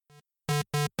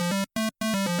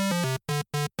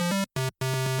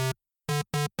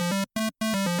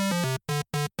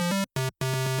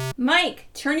Mike,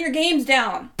 turn your games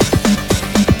down.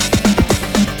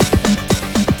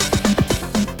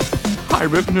 Hi,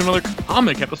 welcome to another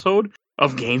comic episode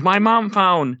of Games My Mom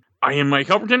Found. I am Mike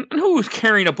Elberton, and who's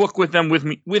carrying a book with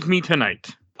me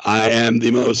tonight? I am the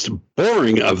most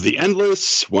boring of the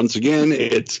endless. Once again,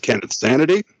 it's Kenneth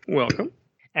Sanity. Welcome.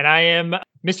 And I am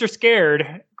Mr.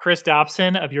 Scared, Chris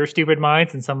Dobson of Your Stupid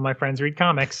Minds, and some of my friends read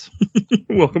comics.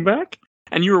 Welcome back.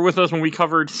 And you were with us when we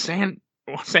covered Sandman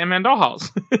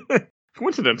Dollhouse.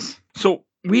 Coincidence. So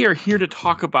we are here to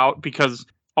talk about, because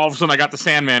all of a sudden I got the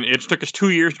Sandman itch. Took us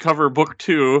 2 years to cover book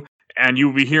 2, and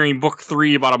you'll be hearing book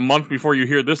 3 about a month before you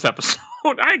hear this episode.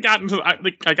 I got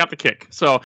the kick.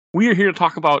 So we are here to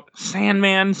talk about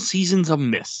Sandman Seasons of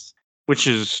Mist, which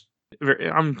is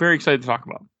I'm very excited to talk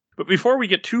about. But before we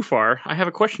get too far, I have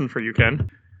a question for you, Ken.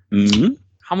 Mm-hmm.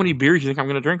 How many beers do you think I'm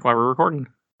going to drink while we're recording?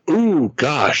 Ooh,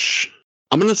 gosh.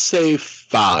 I'm going to say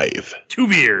 5. 2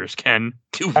 beers, Ken.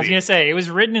 2 beers. I was going to say, it was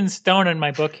written in stone in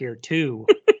my book here, 2.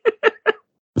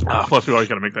 Plus, we always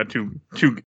got to make that two.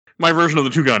 My version of the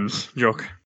 2 guns joke.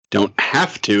 Don't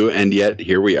have to, and yet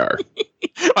here we are.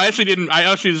 I actually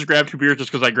just grabbed 2 beers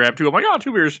just because I grabbed 2. I'm like,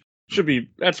 2 beers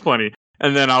that's plenty.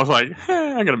 And then I was like,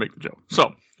 I got to make the joke.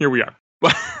 So here we are.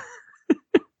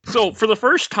 So for the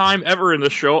first time ever in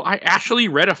this show, I actually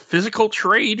read a physical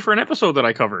trade for an episode that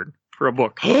I covered for a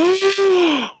book.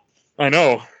 I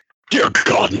know. Dear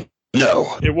God,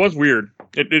 no. It was weird.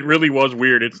 It really was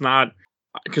weird. It's not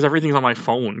because everything's on my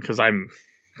phone because I'm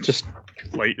just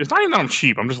late. It's not even that I'm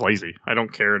cheap. I'm just lazy. I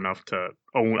don't care enough to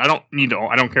own. I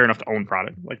don't care enough to own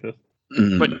product like this.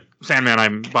 Mm. But Sandman,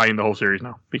 I'm buying the whole series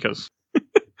now because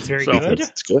It's very good.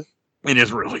 That's good. it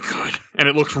is really good. And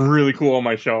it looks really cool on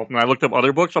my shelf. And I looked up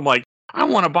other books. I'm like, I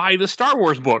want to buy the Star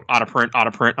Wars book. Out of print.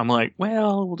 I'm like,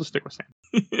 well, we'll just stick with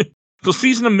Sandman. So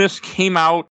Season of Mist came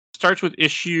out. Starts with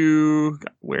issue.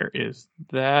 Where is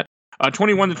that?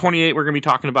 21 to 28 we're going to be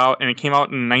talking about. And it came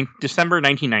out in December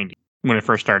 1990 when it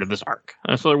first started this arc.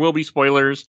 So there will be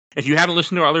spoilers. If you haven't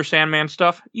listened to other Sandman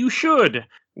stuff, you should.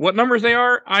 What numbers they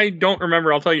are, I don't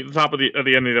remember. I'll tell you at the top of the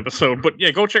end of the episode. But yeah,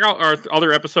 go check out our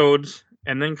other episodes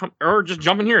and then come, or just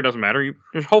jump in here. It doesn't matter.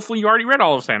 Hopefully you already read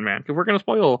all of Sandman because we're going to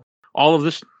spoil all of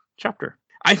this chapter.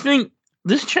 I think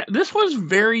this was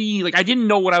very, I didn't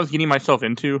know what I was getting myself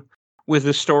into with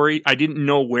this story. I didn't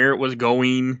know where it was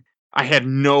going. I had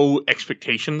no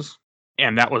expectations.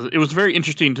 And it was very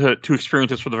interesting to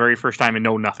experience this for the very first time and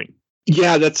know nothing.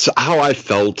 Yeah, that's how I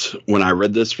felt when I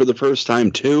read this for the first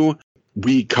time, too.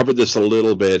 We covered this a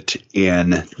little bit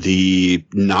in the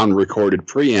non-recorded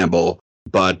preamble,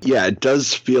 but yeah, it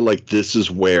does feel like this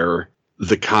is where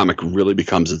the comic really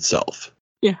becomes itself.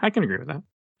 Yeah, I can agree with that.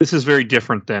 This is very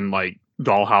different than,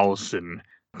 Dollhouse and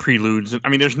Preludes. I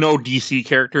mean, there's no DC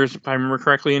characters, if I remember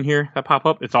correctly, in here that pop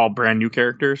up. It's all brand new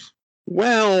characters.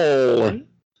 Well,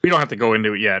 we don't have to go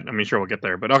into it yet. I mean, sure, we'll get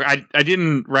there. But okay,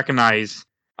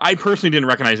 I personally didn't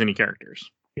recognize any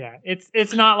characters. Yeah,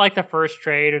 it's not like the first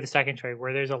trade or the second trade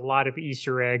where there's a lot of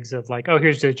Easter eggs of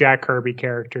here's a Jack Kirby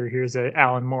character, here's a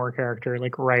Alan Moore character,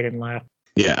 right and left.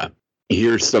 Yeah,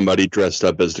 here's somebody dressed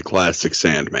up as the classic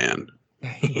Sandman.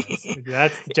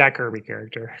 That's the Jack Kirby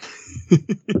character.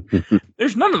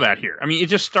 There's none of that here. I mean, it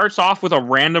just starts off with a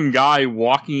random guy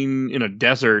walking in a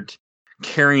desert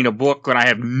carrying a book, and I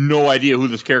have no idea who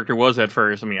this character was at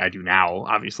first. I mean, I do now,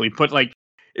 obviously, but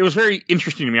it was very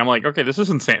interesting to me. I'm like, okay, this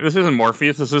isn't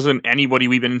Morpheus. This isn't anybody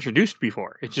we've been introduced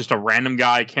before. It's just a random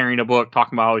guy carrying a book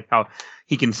talking about how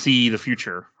he can see the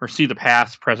future or see the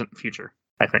past, present, and future.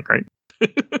 I think, right?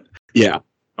 Yeah.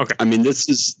 Okay. I mean, this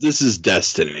is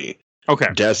Destiny. Okay.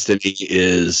 Destiny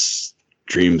is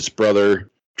Dream's brother.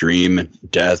 Dream,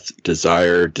 death,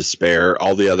 desire, despair,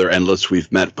 all the other endless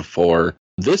we've met before.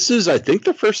 This is, I think,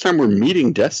 the first time we're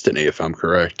meeting Destiny, if I'm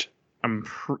correct. I'm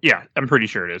pretty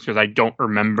sure it is because I don't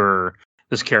remember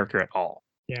this character at all.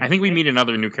 Yeah. I think we meet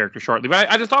another new character shortly, but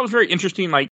I just thought it was very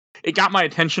interesting. It got my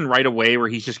attention right away where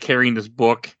he's just carrying this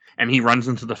book and he runs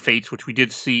into the Fates, which we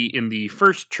did see in the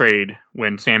first trade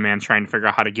when Sandman's trying to figure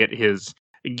out how to get his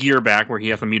gear back, where he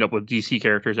has to meet up with DC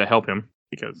characters that help him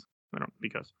because.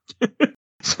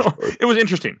 So it was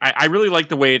interesting. I really like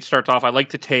the way it starts off. I like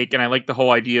the take, and I like the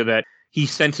whole idea that he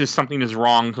senses something is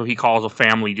wrong, so he calls a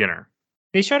family dinner.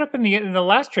 They showed up in the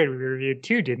last trade we reviewed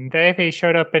too, didn't they? They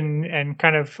showed up and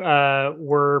kind of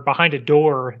were behind a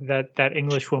door that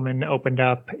English woman opened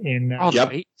up in.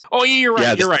 Yep. Oh, yeah, you're right.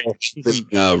 Yeah, you're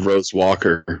right. Rose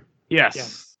Walker.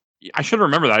 Yes. I should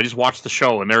remember that. I just watched the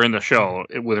show, and they're in the show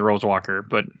with Rose Walker.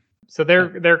 But so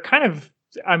they're kind of.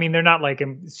 I mean, they're not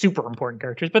super important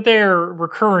characters, but they're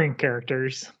recurring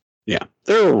characters. Yeah,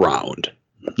 they're around.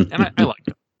 And I like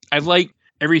them. I like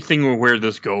everything where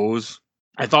this goes.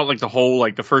 I thought like the whole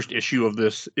like the first issue of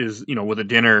this is, you know, with a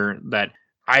dinner, that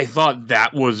I thought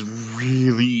that was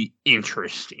really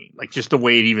interesting. Like just the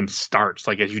way it even starts,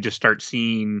 like as you just start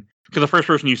seeing, because the first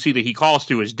person you see that he calls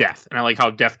to is Death, and I like how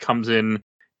Death comes in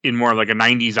more of like a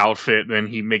 90s outfit, then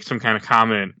he makes some kind of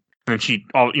comment, and then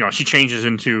she changes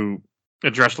into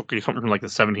a dress looking something from like the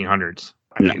 1700s.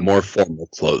 Yeah, more formal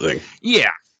clothing.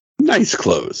 Yeah. Nice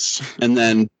clothes. And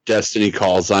then Destiny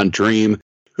calls on Dream,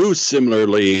 who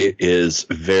similarly is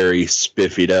very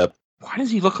spiffied up. Why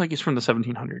does he look like he's from the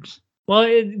 1700s?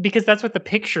 Well, because that's what the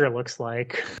picture looks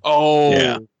like. Oh.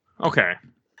 Yeah. Okay.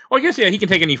 Well, I guess, yeah, he can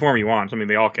take any form he wants. I mean,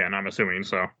 they all can, I'm assuming,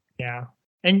 so. Yeah.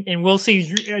 And we'll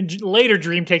see later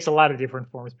Dream takes a lot of different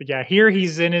forms. But yeah, here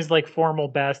he's in his like formal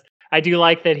best. I do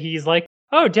like that he's like,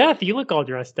 oh, Death, you look all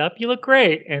dressed up. You look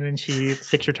great. And then she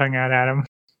sticks her tongue out at him.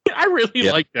 I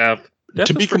really like Death.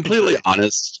 To be completely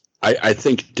honest, I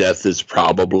think Death is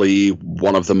probably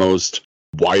one of the most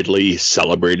widely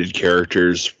celebrated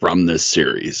characters from this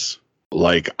series.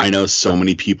 Like, I know so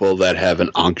many people that have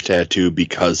an Ankh tattoo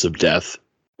because of Death.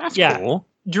 That's Yeah. cool.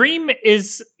 Dream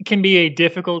can be a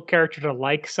difficult character to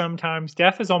like sometimes.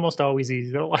 Death is almost always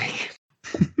easy to like.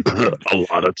 A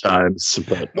lot of times.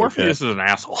 But Morpheus is an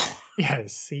asshole.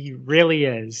 Yes, he really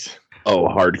is. Oh,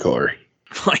 hardcore.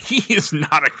 Like, he is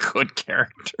not a good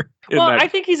character. Well, I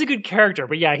think he's a good character,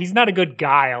 but yeah, he's not a good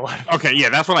guy a lot. Okay, yeah,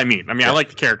 that's what I mean. I mean, I like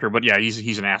the character, but yeah,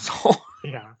 he's an asshole.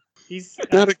 Yeah, he's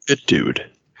Not a good dude.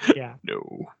 yeah.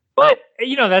 No. But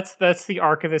that's the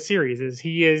arc of the series. Is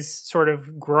he is sort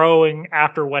of growing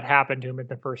after what happened to him in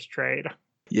the first trade.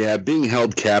 Yeah, being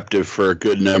held captive for a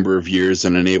good number of years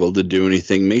and unable to do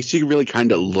anything makes you really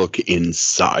kind of look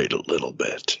inside a little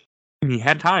bit. He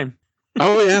had time.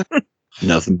 Oh, yeah.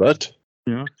 Nothing but.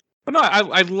 Yeah. But no, I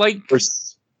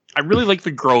really like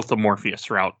the growth of Morpheus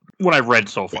throughout what I've read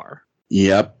so far.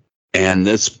 Yep. And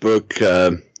this book,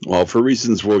 well, for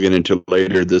reasons we'll get into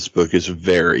later, this book is a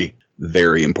very,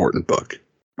 very important book.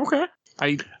 Okay.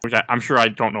 I'm sure I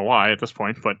don't know why at this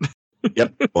point, but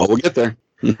Yep. Well, we'll get there.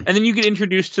 and then you get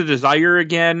introduced to Desire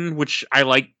again, which I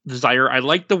like Desire. I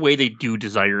like the way they do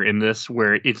Desire in this,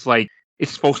 where it's like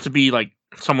it's supposed to be like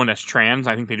someone that's trans.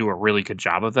 I think they do a really good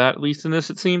job of that, at least in this,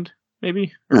 it seemed.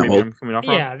 Maybe? Or maybe I'm coming off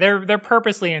wrong. Yeah, they're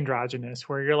purposely androgynous,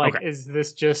 where you're like, is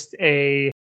this just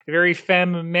a very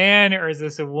femme man, or is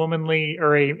this a womanly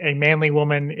or a manly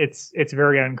woman? It's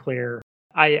very unclear.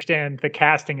 I understand the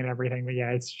casting and everything, but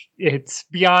yeah, it's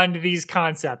beyond these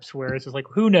concepts where it's just like,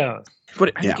 who knows?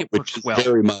 But I think Yeah, it which works is well.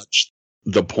 very much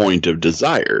the point of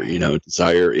Desire. You know,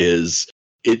 Desire is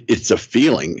it's a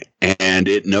feeling, and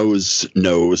it knows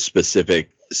no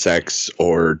specific sex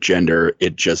or gender.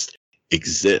 It just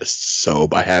exists. So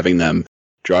by having them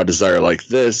draw Desire like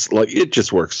this, like it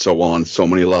just works so well on so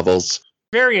many levels.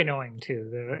 Very annoying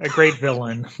too. A great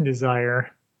villain,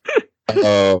 Desire.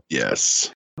 Oh,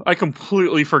 yes. I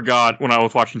completely forgot when I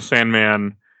was watching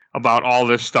Sandman about all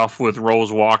this stuff with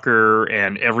Rose Walker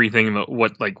and everything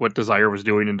what Desire was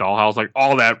doing in Dollhouse. Like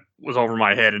all that was over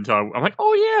my head until I'm like,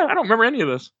 oh yeah, I don't remember any of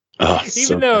this. Oh,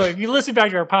 Even though if you listen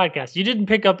back to our podcast, you didn't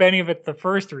pick up any of it the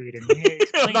first reading.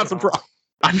 That's the problem.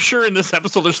 I'm sure in this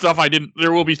episode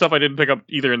there will be stuff I didn't pick up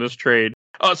either in this trade.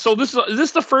 So is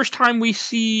this the first time we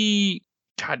see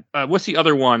what's the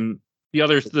other one?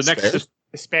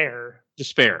 Despair.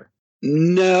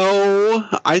 No,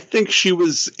 I think she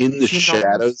was in the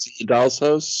shadows of the Doll's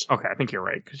House. Okay, I think you're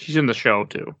right, because she's in the show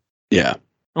too. Yeah.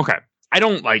 Okay. I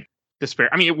don't like Despair.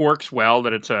 I mean, it works well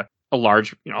that it's a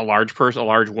large person, a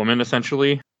large woman,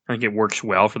 essentially. I think it works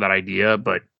well for that idea,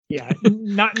 but yeah,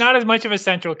 not as much of a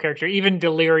central character. Even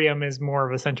Delirium is more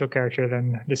of a central character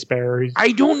than Despair.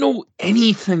 I don't know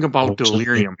anything about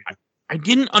Delirium. I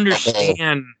didn't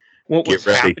understand what was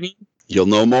happening. You'll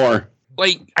know more.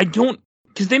 Like, I don't,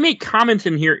 because they make comments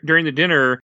in here during the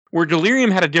dinner where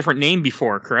Delirium had a different name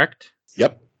before, correct?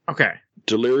 Yep. Okay.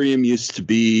 Delirium used to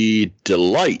be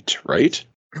Delight, right?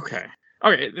 Okay.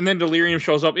 And then Delirium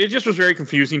shows up. It just was very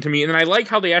confusing to me. And then I like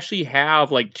how they actually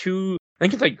have like I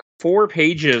think it's like 3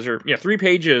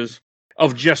 pages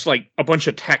of just like a bunch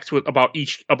of text about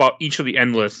each of the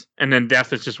Endless, and then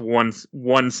Death is just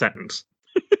one sentence.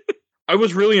 I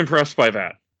was really impressed by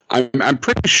that. I'm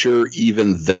pretty sure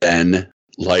even then,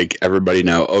 like everybody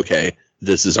know, okay,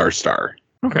 this is our star.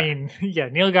 Okay. I mean, yeah,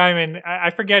 Neil Gaiman. I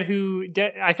forget who.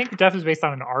 I think Death was based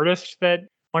on an artist that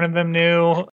one of them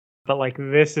knew, but like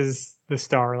this is the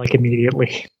star, like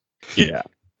immediately. Yeah.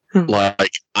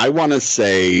 Like I want to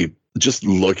say, just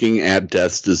looking at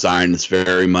Death's design, it's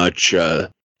very much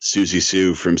Susie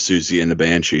Sue from Susie and the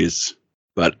Banshees,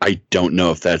 but I don't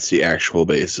know if that's the actual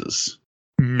basis.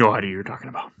 No idea what you're talking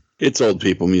about. It's old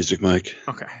people music, Mike.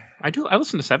 Okay. I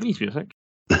listen to 70s music.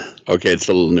 Okay, it's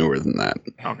a little newer than that.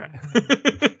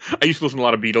 Okay. I used to listen to a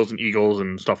lot of Beatles and Eagles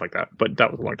and stuff like that, but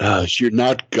that was a long time. You're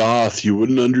not goth. You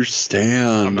wouldn't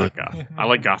understand. I'm not goth. I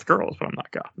like goth girls, but I'm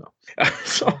not goth. No.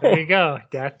 So There you go.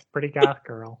 That's pretty goth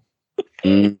girl.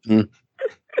 Mm-hmm.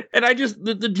 and I just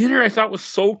the dinner I thought was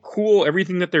so cool.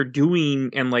 Everything that they're doing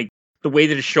and like the way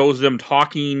that it shows them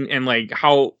talking and like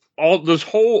how all this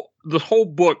whole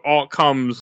book all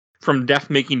comes from Death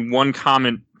making one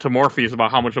comment to Morpheus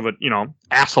about how much of a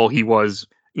asshole he was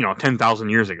 10,000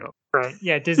 years ago. Right.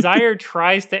 Yeah. Desire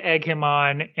tries to egg him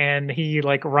on, and he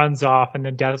like runs off, and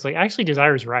then Death's like, actually,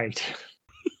 Desire's right.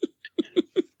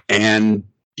 And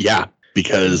yeah,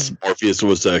 because Morpheus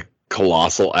was a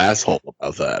colossal asshole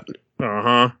about that.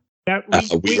 Uh-huh. Yeah,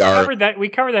 we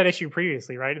covered that issue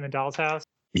previously, right? In the Doll's House.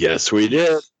 Yes, we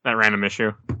did. That random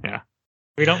issue. Yeah.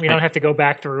 We don't have to go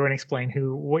back through and explain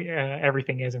who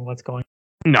everything is and what's going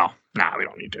on. No, we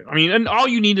don't need to. I mean, and all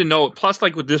you need to know, plus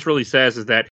like what this really says is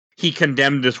that he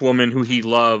condemned this woman who he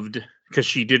loved because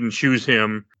she didn't choose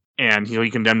him, and he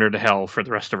condemned her to hell for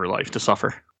the rest of her life to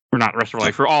suffer. Or not the rest of her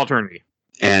life, for all eternity.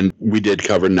 And we did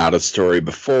cover Not a Story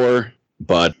before,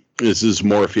 but this is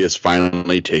Morpheus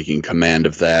finally taking command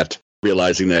of that,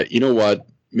 realizing that, you know what,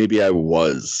 maybe I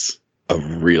was a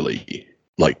really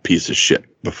piece of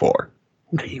shit before.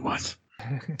 He was.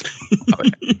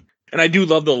 And I do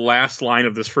love the last line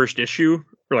of this first issue,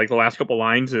 or like the last couple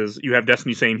lines, is you have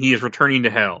Destiny saying he is returning to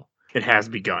hell. It has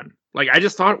begun. Like, I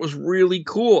just thought it was really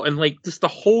cool. And like just the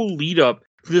whole lead up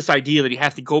to this idea that he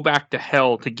has to go back to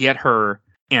hell to get her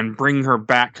and bring her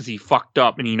back because he fucked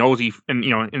up, and he knows he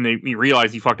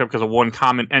realized he fucked up because of one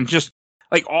comment, and just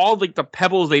like all like the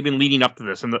pebbles they've been leading up to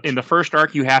this. In the first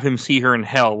arc, you have him see her in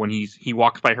hell when he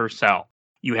walks by her cell.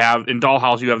 You have in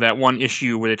Dollhouse, you have that one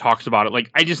issue where it talks about it.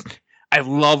 Like, I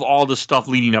love all the stuff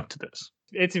leading up to this.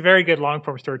 It's a very good long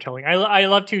form storytelling. I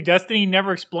love too. Destiny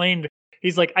never explained.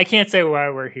 He's like, I can't say why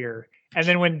we're here. And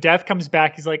then when Death comes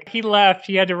back, he's like, he left.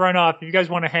 He had to run off. If you guys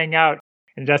want to hang out,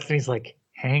 and Destiny's like,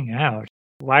 hang out?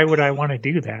 Why would I want to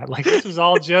do that? Like, this was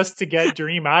all just to get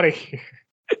Dream out of here.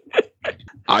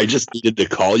 I just needed to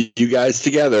call you guys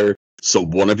together. So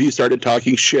one of you started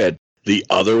talking shit. The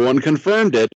other one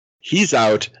confirmed it. He's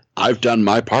out. I've done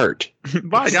my part.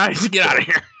 Bye, guys. Get out of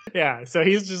here. Yeah. So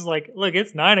he's just like, look,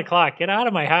 it's 9:00. Get out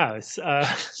of my house.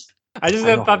 I just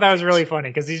thought that was really funny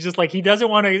because he's just like, he doesn't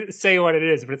want to say what it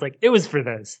is, but it's like, it was for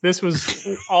this. This was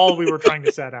all we were trying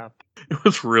to set up. It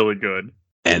was really good.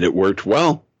 And it worked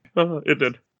well. It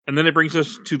did. And then it brings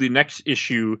us to the next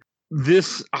issue.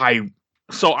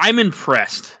 So I'm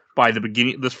impressed by the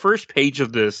beginning, this first page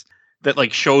of this that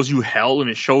like shows you hell, and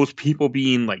it shows people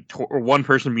being like, or one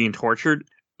person being tortured.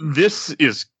 This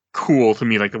is cool to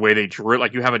me, like the way they drew it.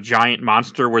 Like you have a giant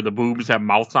monster where the boobs have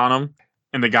mouths on them,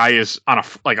 and the guy is on a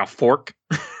fork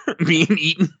being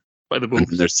eaten by the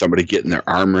boobs. And there's somebody getting their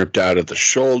arm ripped out at the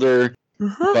shoulder.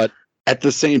 Uh-huh. But at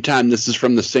the same time, this is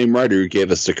from the same writer who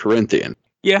gave us the Corinthian.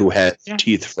 Yeah. Who had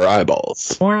teeth for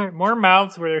eyeballs. More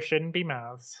mouths where there shouldn't be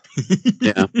mouths.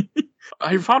 Yeah.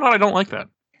 I found out I don't like that.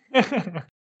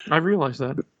 I realized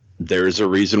that. There's a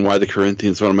reason why the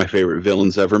Corinthian's one of my favorite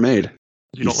villains ever made.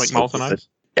 You don't like mouth and eyes?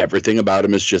 Everything about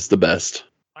him is just the best.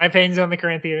 My opinions on the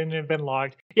Corinthian have been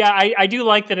logged. Yeah, I do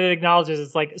like that it acknowledges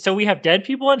it's like, so we have dead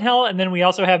people in hell, and then we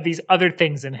also have these other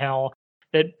things in hell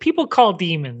that people call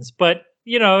demons, but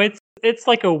it's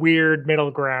like a weird middle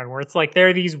ground where it's like there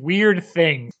are these weird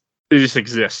things. They just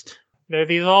exist. They're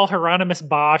these all Hieronymus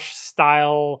Bosch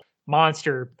style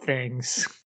monster things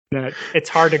that it's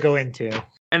hard to go into.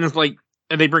 And it's like,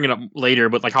 and they bring it up later,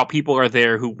 but like how people are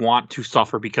there who want to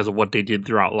suffer because of what they did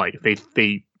throughout life.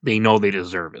 They know they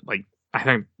deserve it. Like, I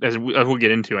think as we'll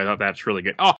get into, I thought that's really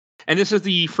good. Oh, and this is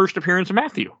the first appearance of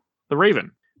Matthew, the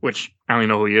Raven, which I only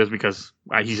know who he is because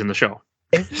he's in the show.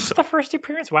 Is this the first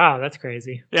appearance? Wow, that's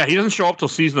crazy. Yeah, he doesn't show up till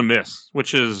Season of Mist,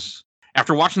 which is,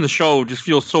 after watching the show, just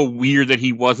feels so weird that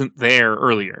he wasn't there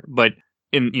earlier. But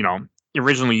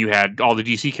originally you had all the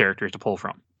DC characters to pull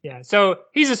from. Yeah, so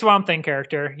he's a Swamp Thing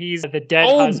character. He's the dead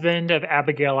husband of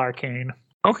Abigail Arcane.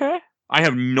 Okay. I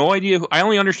have no idea. I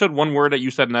only understood one word that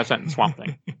you said in that sentence, Swamp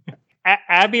Thing.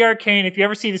 Abby Arcane, if you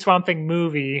ever see the Swamp Thing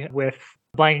movie with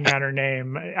blanking on her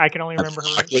name, I can only remember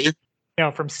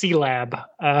her from C-Lab.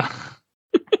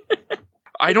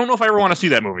 I don't know if I ever want to see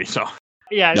that movie, so.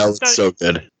 Yeah, no, it's so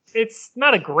good. It's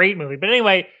not a great movie, but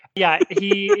anyway, yeah,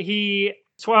 he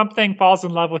Swamp Thing falls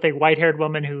in love with a white-haired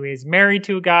woman who is married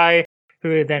to a guy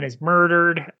who then is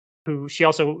murdered. Who she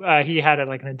also he had an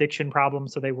addiction problem,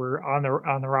 so they were on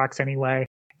the rocks anyway.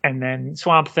 And then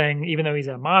Swamp Thing, even though he's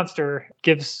a monster,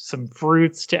 gives some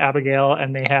fruits to Abigail,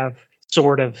 and they have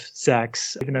sort of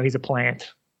sex, even though he's a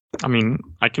plant. I mean,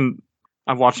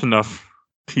 I've watched enough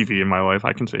TV in my life.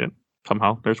 I can see it.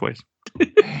 Somehow, there's ways.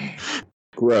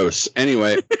 Gross.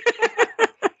 Anyway.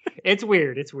 It's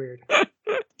weird. It's weird.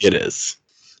 It is.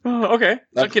 Oh, okay.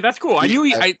 Okay, that's cool. I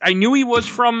knew he was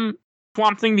from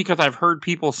Swamp Thing because I've heard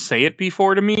people say it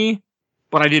before to me,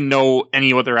 but I didn't know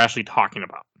any of what they're actually talking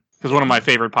about. Because one of my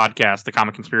favorite podcasts, The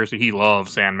Comic Conspiracy, he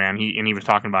loves Sandman. He was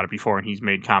talking about it before, and he's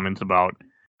made comments about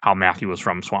how Matthew was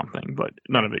from Swamp Thing, but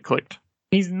none of it clicked.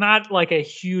 He's not like a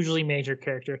hugely major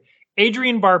character.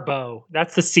 Adrienne Barbeau,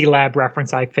 that's the C-Lab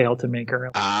reference I failed to make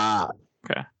earlier.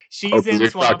 Okay. She's in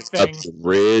Swamp Thing. That's the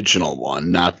original one,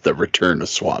 not the Return of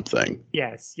Swamp Thing.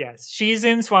 Yes. She's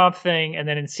in Swamp Thing, and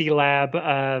then in C-Lab,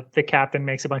 the captain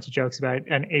makes a bunch of jokes about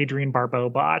an Adrienne Barbeau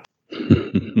bot. Okay.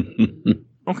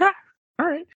 All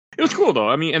right. It was cool, though.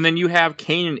 I mean, and then you have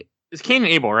Cain it's Cain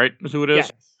and Abel, right? Is who it is?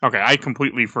 Yes. Okay, I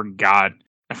completely forgot.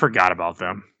 I forgot about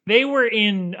them. They were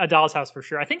in A Doll's House for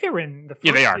sure. I think they were in the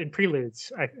first, they are. in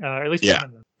Preludes, or at least Yeah. one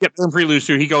of them. Yep, they're in Prelude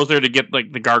too. He goes there to get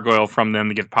like the gargoyle from them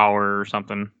to get power or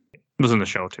something. It was in the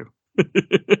show too.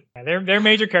 Yeah, they're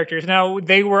major characters. Now,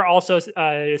 they were also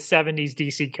 70s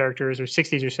DC characters, or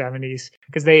 60s or 70s,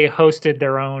 because they hosted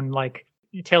their own like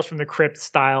Tales from the Crypt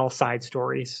style side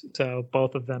stories. So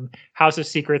both of them, House of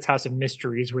Secrets, House of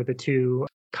Mysteries, were the two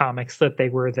comics that they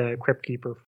were the Crypt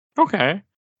Keeper. Okay.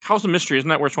 House of Mystery, isn't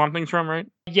that where Swamp Thing's from, right?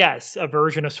 Yes, a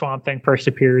version of Swamp Thing first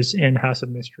appears in House of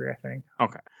Mystery, I think.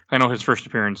 Okay. I know his first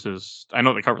appearance is, I know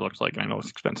what the cover looks like, and I know it's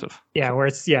expensive. Yeah, where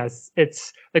it's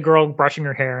the girl brushing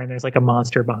her hair and there's like a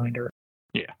monster behind her.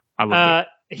 Yeah, I love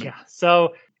it. Yeah,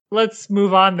 so let's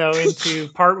move on though into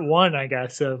part one, I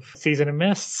guess, of Season of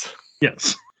Mists.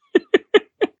 Yes.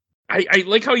 I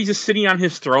like how he's just sitting on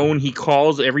his throne. He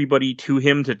calls everybody to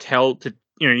him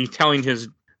he's telling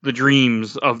the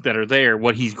dreams that are there,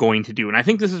 what he's going to do. And I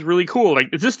think this is really cool. Like,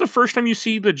 is this the first time you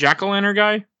see the jack-o'-lantern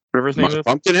guy? Whatever his name is?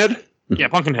 Pumpkinhead? Yeah,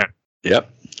 Pumpkinhead.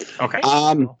 Yep. Okay.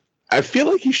 I feel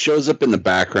like he shows up in the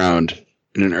background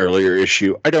in an earlier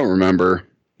issue. I don't remember.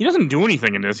 He doesn't do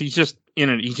anything in this. He's just in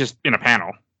a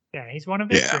panel. Yeah, he's one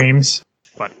of his dreams.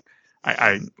 But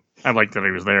I like that he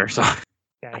was there, so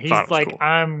yeah, he's like, cool.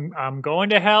 I'm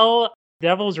going to hell.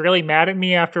 Devil's really mad at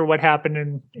me after what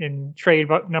happened in trade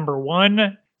number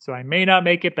 1, so I may not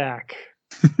make it back.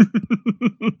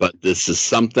 But this is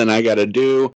something I gotta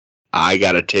do. I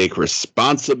gotta take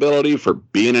responsibility for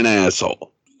being an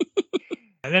asshole.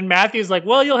 And then Matthew's like,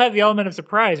 well, you'll have the element of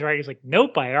surprise, right? He's like,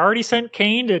 nope, I already sent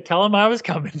Cain to tell him I was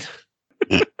coming.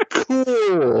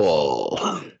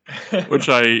 Cool. Which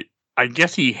I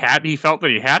guess he felt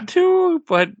that he had to,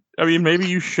 but I mean, maybe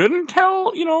you shouldn't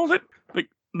tell, that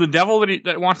the devil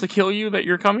that wants to kill you that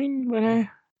you're coming, but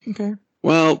okay.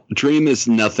 Well, Dream is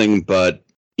nothing but,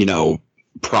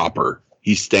 proper.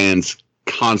 He stands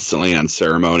constantly on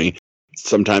ceremony.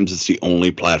 Sometimes it's the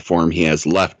only platform he has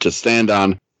left to stand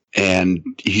on, and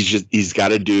he's got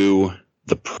to do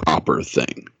the proper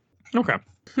thing. Okay.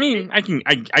 I mean, I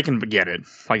can get it.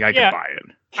 Like, I can buy it.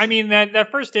 I mean,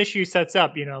 that first issue sets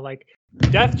up, like,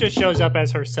 Death just shows up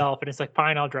as herself, and it's like,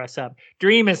 fine, I'll dress up.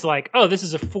 Dream is like, oh, this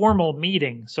is a formal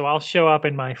meeting, so I'll show up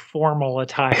in my formal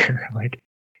attire. Like,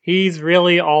 he's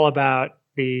really all about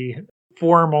the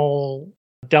formal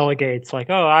delegates. Like,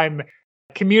 oh, I'm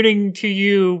commuting to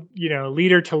you,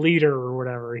 leader to leader or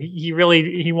whatever. He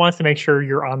wants to make sure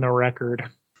you're on the record.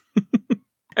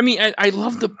 I mean, I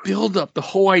love the build-up, the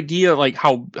whole idea, like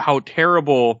how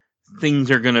terrible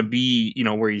things are going to be,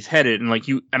 where he's headed.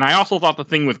 And I also thought the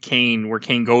thing with Cain, where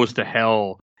Cain goes to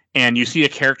hell, and you see a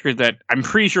character that I'm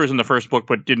pretty sure is in the first book,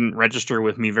 but didn't register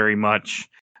with me very much.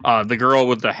 The girl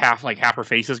with the half her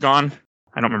face is gone.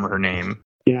 I don't remember her name.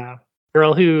 Yeah.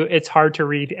 Girl who it's hard to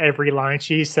read every line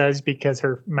she says because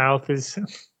her mouth is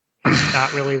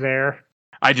not really there.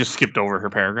 I just skipped over her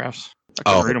paragraphs.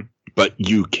 I couldn't read them. But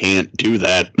you can't do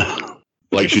that.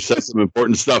 Like, she says some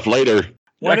important stuff later.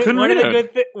 One of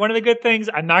the good things,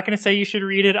 I'm not going to say you should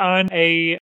read it on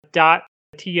a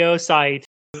 .to site,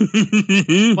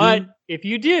 but if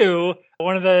you do,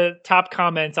 one of the top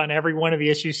comments on every one of the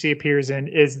issues she appears in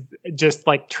is just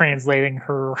like translating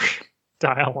her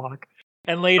dialogue.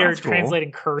 And later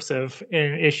translating cursive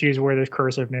in issues where there's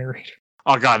cursive narration.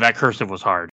 Oh god, that cursive was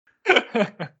hard.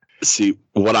 See,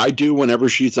 what I do whenever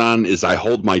she's on is I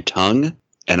hold my tongue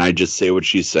and I just say what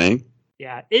she's saying.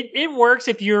 Yeah, it works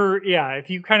if you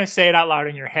kind of say it out loud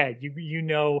in your head. You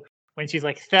know when she's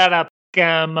like, set up,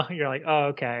 you're like, oh,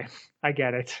 okay, I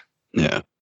get it. Yeah.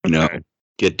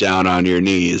 Get down on your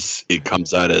knees. It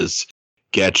comes out as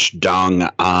get down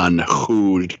on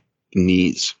hood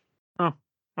knees. Oh,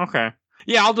 okay.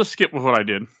 Yeah, I'll just skip with what I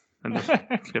did and just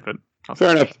skip it.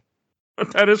 Fair enough.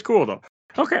 That is cool, though.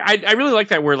 Okay, I really like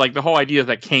that where like the whole idea is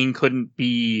that Cain couldn't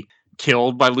be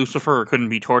killed by Lucifer or couldn't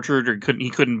be tortured or he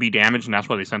couldn't be damaged, and that's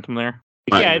why they sent him there.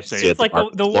 Yeah, it's like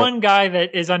the one guy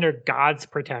that is under God's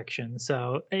protection.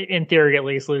 So in theory, at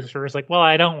least, Lucifer is like, well,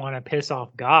 I don't want to piss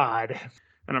off God.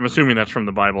 And I'm assuming that's from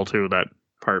the Bible too, that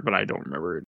part, but I don't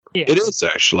remember it. Yeah. It is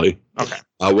actually. Okay.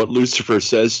 What Lucifer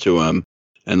says to him,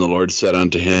 and the Lord said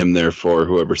unto him, therefore,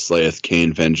 whoever slayeth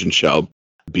Cain, vengeance shall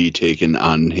be taken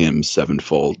on him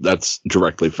sevenfold. That's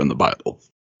directly from the Bible.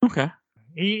 Okay.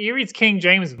 He reads King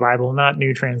James Bible, not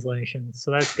new translations,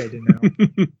 so that's good to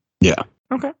know. Yeah.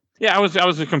 Okay. Yeah, I was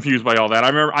confused by all that.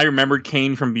 I remembered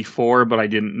Cain from before, but I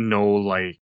didn't know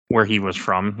like where he was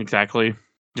from exactly.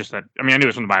 Just that, I mean, I knew it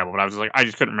was from the Bible, but I was like, I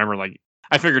just couldn't remember. Like,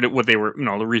 I figured what they were,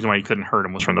 the reason why he couldn't hurt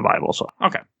him was from the Bible. So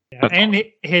okay. Yeah. And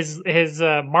his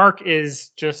mark is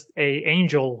just a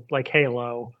angel like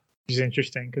halo, which is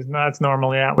interesting because that's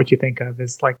normally not what you think of.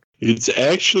 It's like it's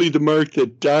actually the mark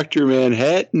that Dr.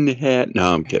 Manhattan had.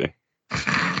 No, I'm kidding.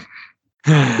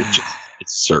 It's a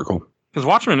circle. Because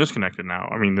Watchmen is connected now.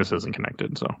 I mean, this isn't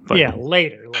connected, so. But. Yeah,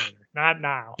 later, not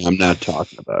now. I'm not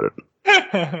talking about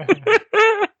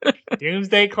it.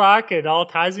 Doomsday Clock, it all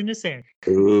ties into sync.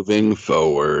 Moving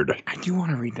forward. I do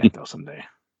want to read that though someday.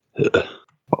 But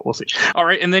we'll see. All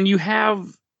right, and then you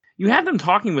have them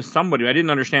talking with somebody. I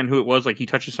didn't understand who it was. Like he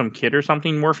touches some kid or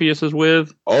something. Morpheus is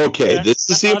with. Okay, this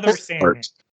is the important part.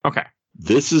 Okay,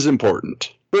 this is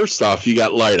important. First off, you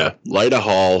got Lyta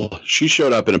Hall. She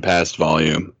showed up in a past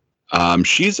volume.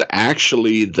 She's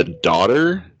actually the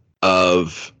daughter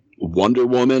of Wonder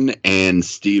Woman and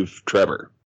Steve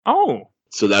Trevor. Oh.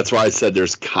 So that's why I said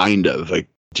there's kind of a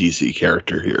DC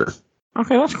character here.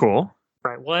 Okay, that's cool.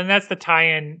 Right. Well, and that's the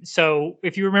tie-in. So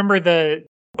if you remember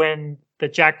when the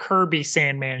Jack Kirby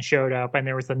Sandman showed up and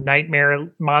there was the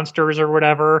nightmare monsters or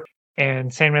whatever,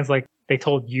 and Sandman's like, they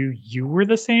told you were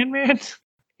the Sandman?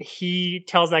 He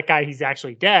tells that guy he's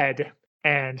actually dead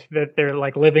and that they're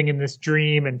like living in this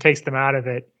dream and takes them out of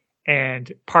it.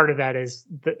 And part of that is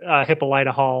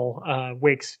Hippolyta Hall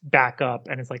wakes back up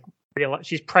and it's like,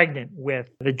 she's pregnant with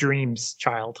the Dream's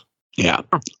child. Yeah,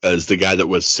 as the guy that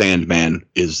was Sandman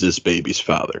is this baby's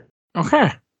father.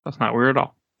 Okay, that's not weird at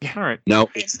all. Yeah. All right. No,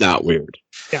 it's not weird.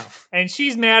 Yeah, and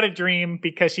she's mad at Dream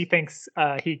because she thinks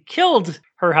he killed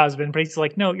her husband, but he's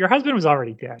like, no, your husband was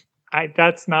already dead.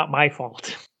 That's not my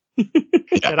fault.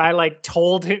 That I like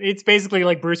told him. It's basically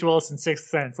like Bruce Willis in Sixth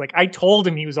Sense. Like I told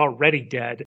him he was already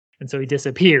dead, and so he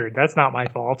disappeared. That's not my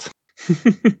fault.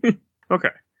 Okay.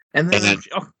 And then,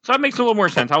 so that makes a little more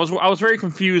sense. I was very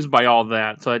confused by all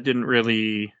that, so it didn't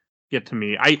really get to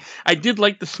me. I did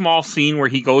like the small scene where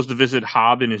he goes to visit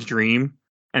Hob in his dream,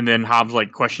 and then Hob's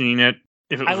like questioning it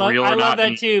if it was real or not. I love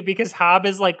that too because Hob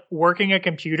is like working a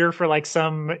computer for like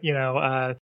some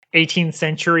 18th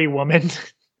century woman, and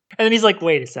then he's like,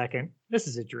 "Wait a second, this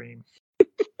is a dream."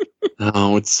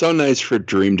 Oh, it's so nice for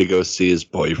Dream to go see his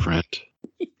boyfriend.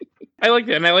 I like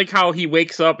that, and I like how he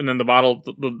wakes up, and then the bottle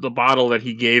that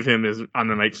he gave him is on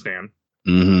the nightstand.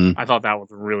 Mm-hmm. I thought that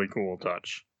was a really cool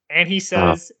touch. And he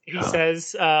says,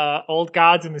 "Old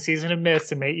gods in the season of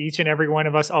myths, and may each and every one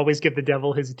of us always give the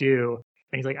devil his due."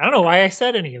 And he's like, "I don't know why I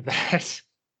said any of that."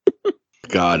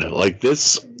 God, like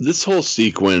this whole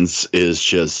sequence is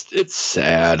it's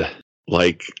sad.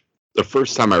 Like the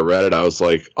first time I read it, I was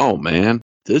like, "Oh man,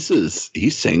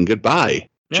 he's saying goodbye,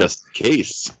 just in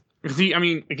case." See, I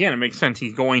mean, again, it makes sense.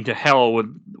 He's going to hell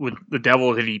with the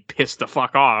devil that he pissed the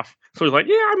fuck off. So he's like,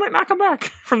 yeah, I might not come back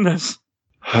from this.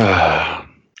 Oh,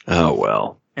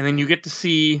 well. And then you get to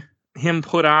see him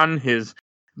put on his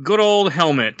good old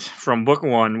helmet from book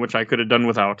 1, which I could have done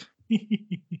without.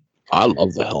 I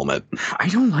love the helmet. I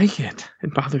don't like it.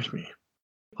 It bothers me.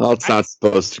 Well, it's not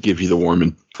supposed to give you the warm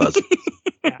and fuzzy.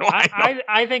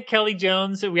 I think Kelly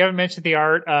Jones, we haven't mentioned the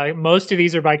art. Most of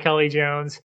these are by Kelly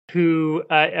Jones, who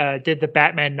did the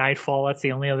Batman Nightfall. That's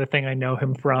the only other thing I know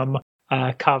him from.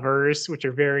 Covers, which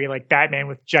are very like Batman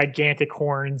with gigantic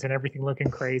horns and everything looking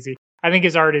crazy. I think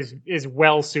his art is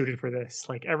well suited for this.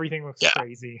 Like everything looks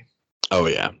crazy. Oh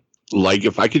yeah. Like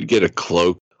if I could get a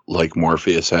cloak like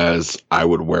Morpheus has, I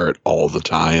would wear it all the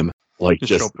time. Like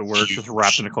just show up to work, just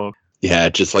wrapped in a cloak. Yeah,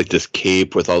 just like this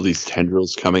cape with all these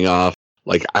tendrils coming off.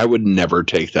 Like I would never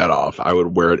take that off. I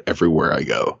would wear it everywhere I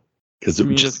go because it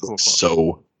just looks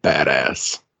so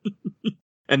badass.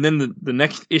 And then the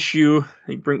next issue,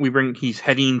 he's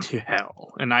heading to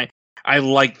hell, and I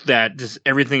like that. Just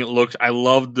everything it looks. I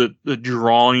love the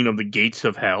drawing of the gates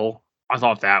of hell. I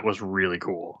thought that was really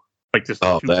cool. Like this.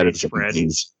 Oh, that is spread.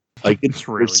 Amazing. Like it's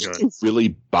really good.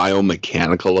 Really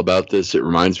biomechanical about this. It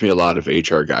reminds me a lot of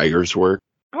H.R. Geiger's work.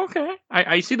 Okay,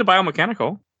 I see the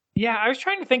biomechanical. Yeah, I was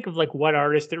trying to think of like what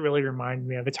artist it really reminded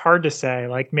me of. It's hard to say.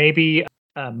 Like maybe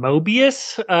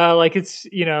Mobius. Like it's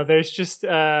there's just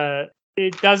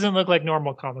it doesn't look like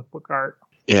normal comic book art.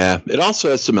 Yeah, it also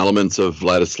has some elements of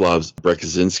Vladislav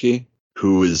Brzezinski,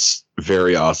 who is a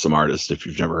very awesome artist if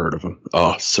you've never heard of him.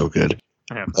 Oh, so good.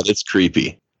 But it's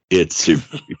creepy. It's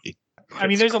super creepy. I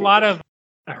mean, there's a lot of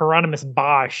Hieronymus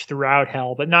Bosch throughout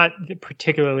Hell, but not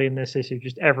particularly in this issue.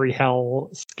 Just every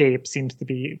Hellscape seems to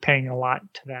be paying a lot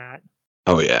to that.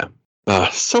 Oh, yeah.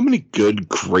 So many good,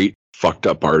 great, fucked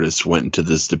up artists went into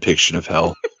this depiction of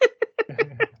Hell.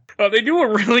 They do a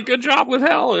really good job with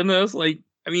Hell in this. Like,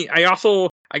 I mean, I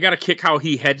got a kick how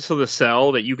he heads to the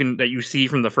cell that you see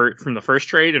from the first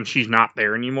trade, and she's not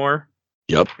there anymore.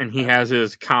 Yep. And he has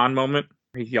his Khan moment.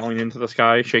 He's yelling into the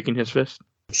sky, shaking his fist.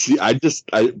 See, I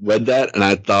read that and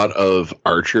I thought of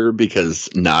Archer because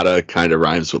Nada kind of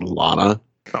rhymes with Lana.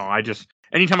 Oh,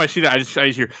 anytime I see that, I just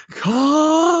hear Khan.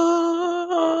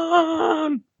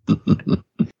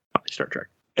 Star Trek.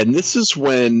 And this is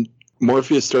when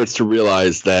Morpheus starts to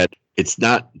realize that it's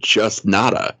not just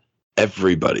Nada.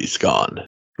 Everybody's gone.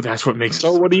 That's what makes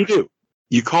So what do?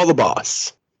 You call the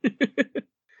boss.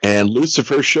 And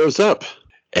Lucifer shows up.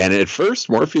 And at first,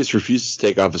 Morpheus refuses to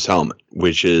take off his helmet,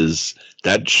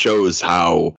 that shows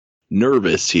how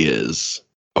nervous he is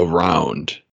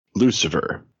around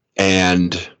Lucifer.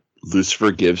 And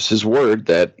Lucifer gives his word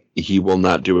that he will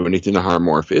not do anything to harm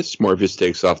Morpheus. Morpheus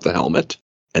takes off the helmet,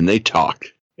 and they talk.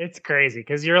 It's crazy,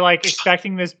 because you're like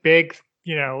expecting this big,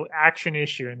 action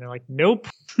issue, and they're like, nope.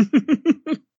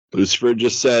 Lucifer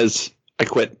just says, I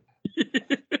quit.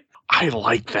 I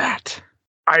like that.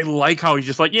 I like how he's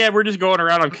just like, yeah, we're just going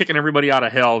around. I'm kicking everybody out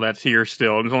of Hell that's here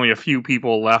still. And there's only a few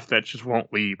people left that just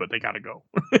won't leave, but they got to go.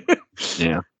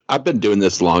 Yeah. I've been doing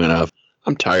this long enough.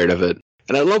 I'm tired of it.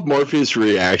 And I love Morpheus'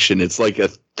 reaction. It's like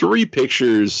 3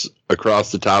 pictures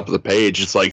across the top of the page.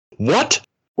 It's like, what?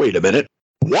 Wait a minute.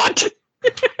 What?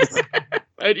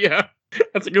 Yeah,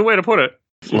 that's a good way to put it.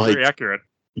 It's very accurate.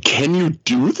 Can you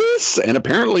do this? And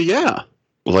apparently, yeah.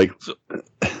 Like...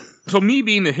 So me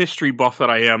being the history buff that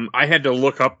I am, I had to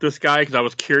look up this guy because I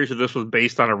was curious if this was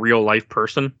based on a real life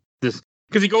person. Because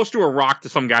he goes to a rock to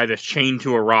some guy that's chained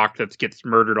to a rock that gets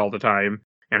murdered all the time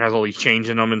and has all these chains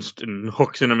in him and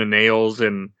hooks in him and nails.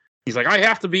 And he's like, I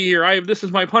have to be here. This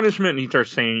is my punishment. And he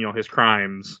starts saying, his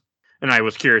crimes. And I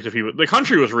was curious if the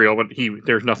country was real, but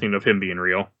there's nothing of him being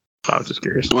real. So I was just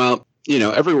curious. Well,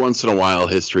 every once in a while,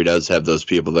 history does have those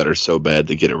people that are so bad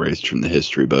they get erased from the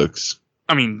history books.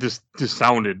 I mean, this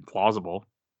sounded plausible.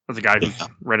 As a guy who's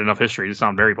read enough history, it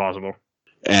sounded very plausible.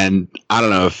 And I don't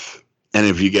know if any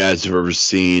of you guys have ever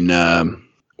seen,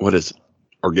 what is it?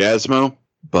 Orgasmo?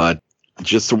 But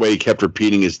just the way he kept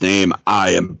repeating his name, I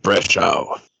am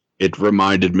Brescio. It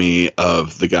reminded me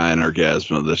of the guy in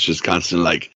Orgasmo that's just constantly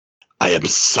like, I am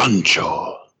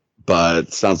Sancho. But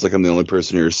it sounds like I'm the only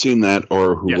person who's seen that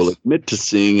or who will admit to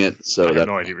seeing it. So I have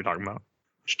no idea what you're talking about.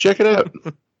 Check it out.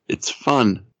 It's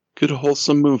fun. Good,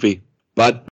 wholesome movie.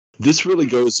 But this really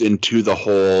goes into the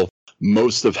whole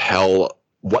most of Hell.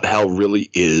 What Hell really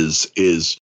is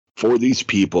for these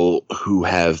people who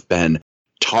have been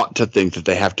taught to think that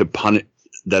they have to punish,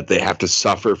 that they have to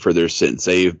suffer for their sins.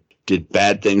 They did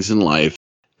bad things in life,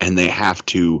 and they have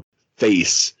to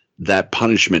face that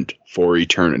punishment for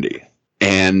eternity.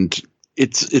 And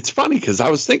it's funny because I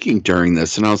was thinking during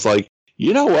this, and I was like,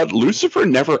 you know what? Lucifer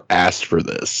never asked for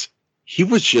this. He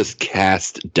was just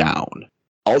cast down.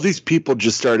 All these people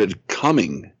just started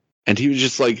coming, and he was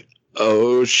just like,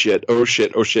 oh shit, oh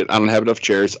shit, oh shit. I don't have enough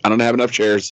chairs. I don't have enough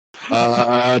chairs.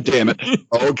 Damn it.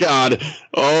 Oh God.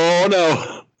 Oh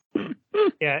no.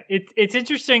 Yeah, it's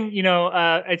interesting.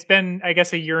 It's been, I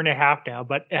guess, a year and a half now,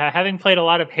 but having played a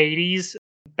lot of Hades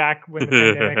back when the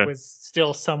pandemic was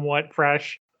still somewhat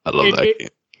fresh. I love that game.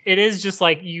 It is just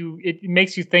like it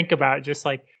makes you think about just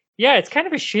like, yeah, it's kind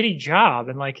of a shitty job,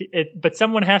 and but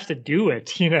someone has to do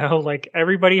it, like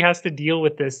everybody has to deal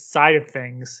with this side of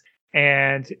things.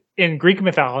 And in Greek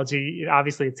mythology,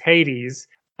 obviously it's Hades,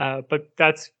 but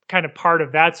that's kind of part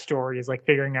of that story is like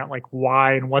figuring out like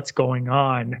why and what's going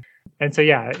on. And so,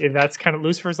 yeah, that's kind of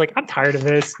Lucifer's like, I'm tired of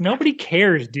this. Nobody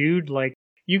cares, dude. Like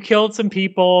you killed some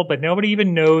people, but nobody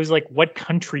even knows like what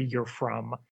country you're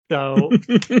from. So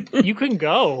you can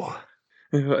go.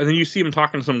 And then you see him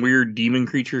talking to some weird demon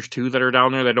creatures too that are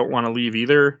down there that don't want to leave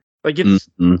either. Like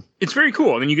it's very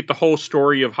cool. And then you get the whole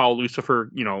story of how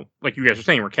Lucifer, like you guys were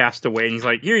saying, were cast away, and he's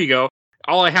like, here you go.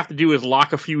 All I have to do is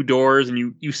lock a few doors,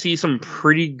 and you see some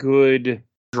pretty good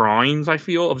drawings, I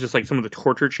feel, of just like some of the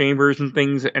torture chambers and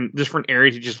things and different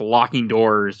areas of just locking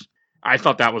doors I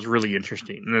thought that was really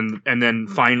interesting. And then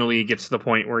finally gets to the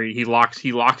point where he locks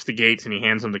the gates and he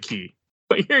hands him the key.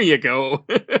 But here you go.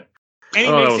 And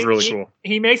that was really cool.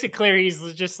 He makes it clear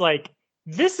he's just like,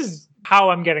 this is how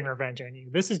I'm getting revenge on you.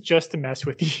 This is just to mess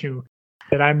with you.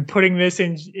 That I'm putting this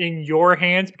in your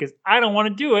hands because I don't want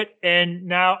to do it. And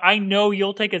now I know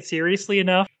you'll take it seriously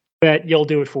enough that you'll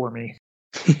do it for me.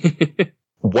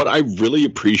 What I really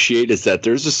appreciate is that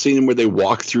there's a scene where they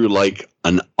walk through like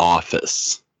an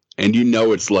office. And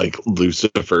it's like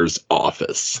Lucifer's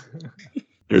office.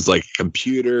 There's like a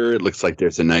computer. It looks like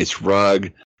there's a nice rug,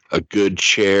 a good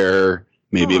chair,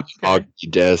 maybe a mahogany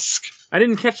desk. I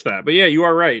didn't catch that, but yeah, you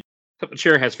are right. The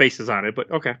chair has faces on it,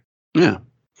 but okay. Yeah.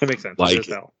 That makes sense. Like,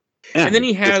 yeah. And then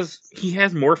he has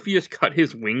Morpheus cut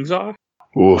his wings off.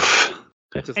 Oof.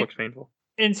 That just looks painful.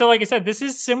 And so, like I said, this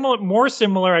is more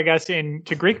similar, I guess,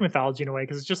 to Greek mythology in a way,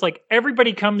 because it's just like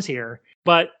everybody comes here,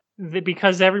 but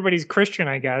because everybody's Christian,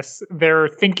 I guess, they're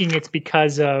thinking it's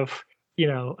because of,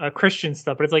 Christian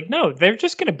stuff. But it's like, no, they're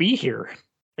just going to be here.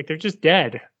 Like, they're just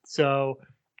dead. So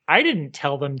I didn't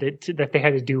tell them that they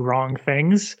had to do wrong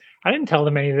things. I didn't tell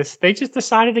them any of this. They just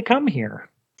decided to come here.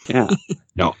 Yeah.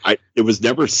 No, it was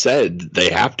never said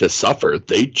they have to suffer.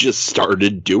 They just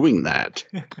started doing that.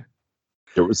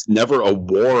 There was never a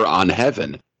war on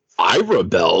heaven. I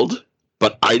rebelled,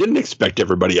 but I didn't expect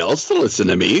everybody else to listen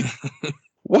to me.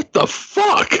 What the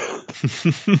fuck?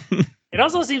 It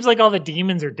also seems like all the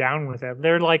demons are down with it.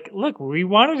 They're like, look, we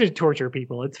wanted to torture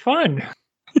people. It's fun.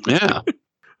 Yeah.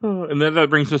 And then that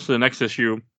brings us to the next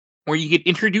issue where you get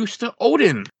introduced to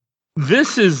Odin.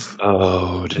 This is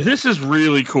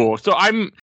really cool. So I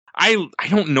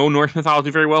don't know Norse mythology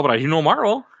very well, but I do know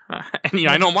Marvel. And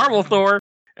I know Marvel Thor,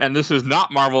 and this is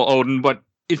not Marvel Odin, but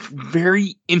it's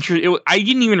very interesting. I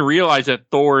didn't even realize that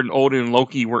Thor and Odin and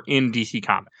Loki were in DC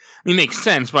Comics. I mean, it makes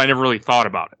sense, but I never really thought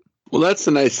about it. Well, that's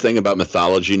the nice thing about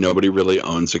mythology. Nobody really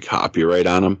owns a copyright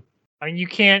on them. I mean, you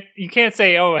can't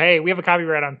say, oh, hey, we have a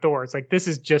copyright on Thor. It's like, this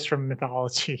is just from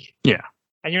mythology. Yeah.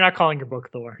 And you're not calling your book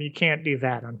Thor. You can't do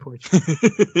that, unfortunately.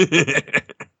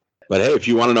 But hey, if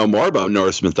you want to know more about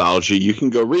Norse mythology, you can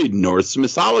go read Norse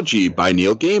Mythology by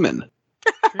Neil Gaiman.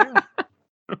 Yeah.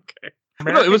 Okay.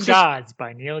 American Gods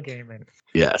by Neil Gaiman.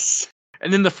 Yes.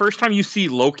 And then the first time you see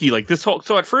Loki, like this whole...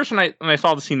 So at first when I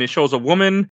saw the scene, it shows a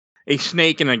woman, a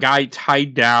snake, and a guy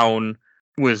tied down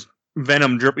with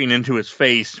venom dripping into his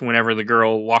face whenever the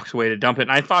girl walks away to dump it.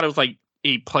 And I thought it was like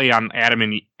a play on Adam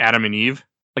and Eve,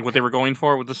 like what they were going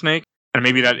for with the snake. And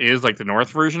maybe that is like the North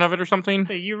version of it or something.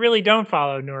 You really don't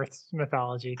follow Norse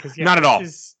mythology. Not at all.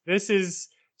 This is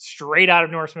straight out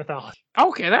of Norse mythology.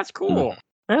 Okay, that's cool.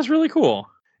 That's really cool.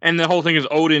 And the whole thing is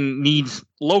Odin needs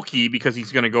Loki because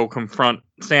he's going to go confront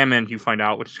Sandman, you find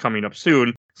out, which is coming up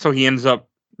soon. So he ends up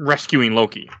rescuing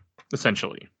Loki,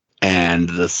 essentially. And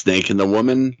the snake and the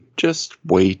woman just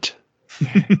wait.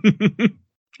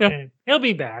 Yeah. He'll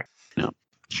be back. No.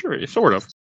 Sure, sort of.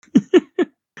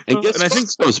 And guess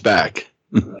what goes back?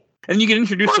 And you get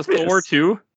introduced to Thor,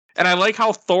 too. And I like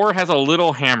how Thor has a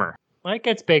little hammer. Well, it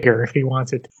gets bigger if he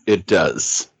wants it. It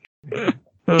does.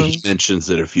 He mentions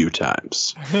it a few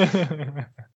times.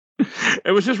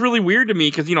 It was just really weird to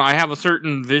me because, I have a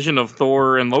certain vision of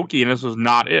Thor and Loki, and this was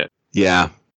not it. Yeah.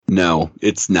 No,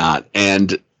 it's not.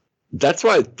 And that's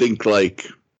why I think, like,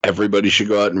 everybody should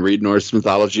go out and read Norse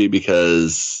mythology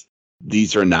because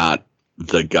these are not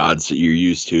the gods that you're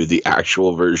used to. The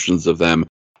actual versions of them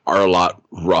are a lot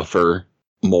rougher,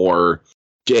 more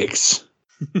dicks.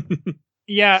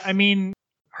 Yeah, I mean,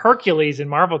 Hercules in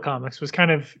Marvel Comics was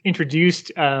kind of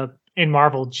introduced in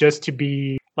Marvel just to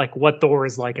be like what Thor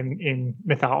is like in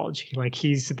mythology. Like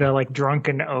he's the like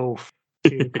drunken oaf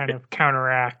to kind of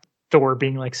counteract Thor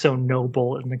being like so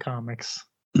noble in the comics.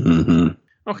 Mm-hmm.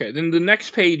 Okay, then the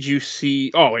next page you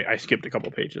see... Oh, wait, I skipped a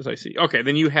couple pages, I see. Okay,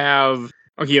 then you have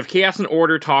Chaos and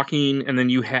Order talking, and then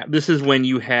you have... This is when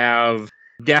you have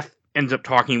Death ends up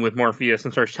talking with Morpheus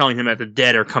and starts telling him that the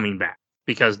dead are coming back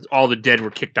because all the dead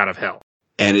were kicked out of hell.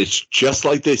 And it's just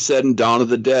like they said in Dawn of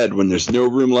the Dead, when there's no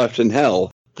room left in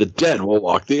hell, the dead will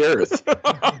walk the earth.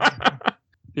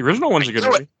 The original one's a good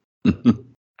movie.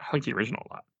 I like the original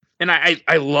a lot. And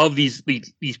I love these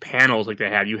panels like they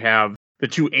have. You have the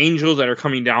two angels that are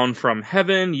coming down from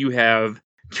heaven. You have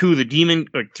three of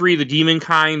the demon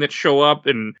kind that show up,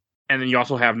 and then you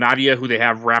also have Nadia, who they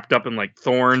have wrapped up in like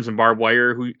thorns and barbed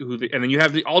wire. And then you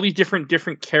have all these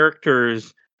different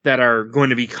characters that are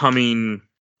going to be coming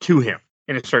to him,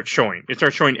 and it starts showing. It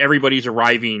starts showing everybody's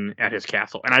arriving at his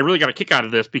castle, and I really got a kick out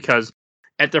of this because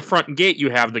at the front gate you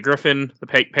have the Griffin, the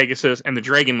Pegasus, and the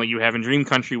Dragon that you have in Dream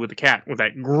Country with the cat, with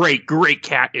that great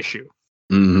cat issue.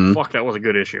 Mm-hmm. Fuck, that was a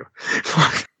good issue.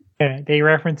 Fuck. Yeah, they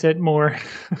reference it more.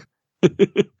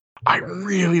 I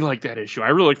really like that issue. I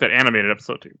really like that animated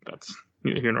episode too. That's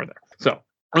here nor there. So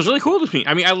it was really cool to me.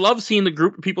 I mean, I love seeing the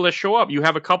group of people that show up. You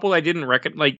have a couple I didn't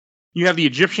recognize. Like, you have the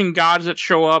Egyptian gods that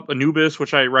show up, Anubis,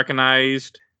 which I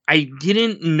recognized. I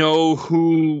didn't know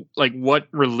who, like, what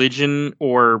religion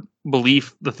or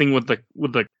belief the thing with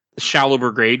the shallow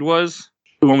brigade was.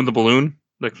 The one with the balloon,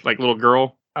 the like little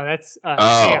girl. Oh, that's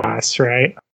Chaos,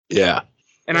 right? Yeah.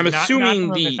 And I'm assuming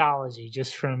not from mythology,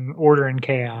 just from Order and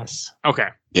Chaos. Okay.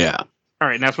 Yeah. All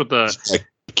right, and that's what the like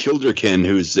Kilderkin,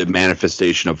 who's a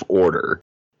manifestation of order,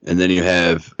 and then you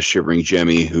have Shivering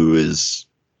Gemmy, who is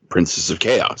Princess of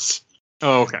Chaos.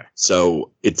 Oh, okay.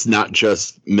 So it's not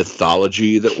just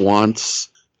mythology that wants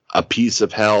a piece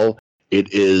of hell.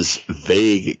 It is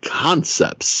vague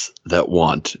concepts that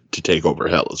want to take over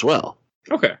hell as well.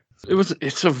 Okay.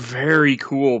 It's a very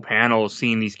cool panel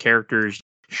seeing these characters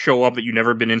show up that you've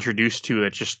never been introduced to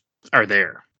that just are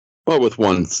there. Well, with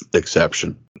one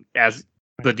exception. As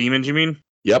the demons, you mean?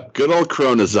 Yep, good old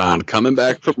Chronozon coming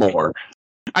back for more.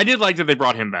 I did like that they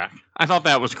brought him back. I thought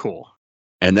that was cool.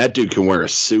 And that dude can wear a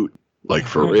suit, like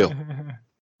for real.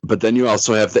 But then you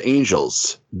also have the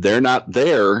angels. They're not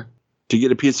there to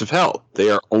get a piece of hell. They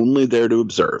are only there to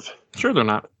observe. Sure they're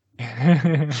not.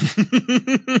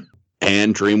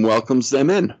 And Dream welcomes them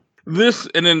in. This,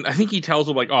 and then I think he tells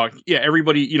them, like, oh, yeah,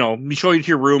 everybody, we show you to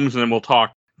your rooms and then we'll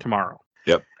talk tomorrow.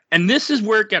 Yep. And this is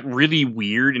where it got really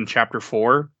weird in chapter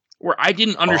 4, where I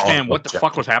didn't understand what the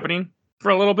fuck was happening for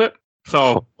a little bit.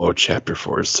 So, chapter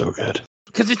 4 is so good.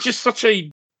 Because it's just such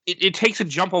it takes a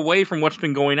jump away from what's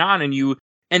been going on, and you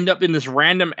end up in this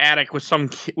random attic with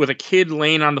with a kid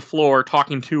laying on the floor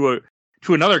talking to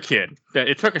another kid. That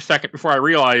it took a second before I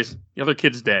realized the other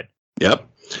kid's dead. Yep.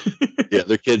 The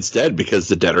other kid's dead because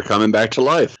the dead are coming back to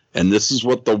life. And this is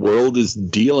what the world is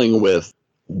dealing with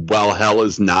while hell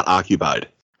is not occupied.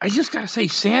 I just gotta say,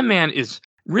 Sandman is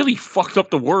really fucked up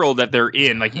the world that they're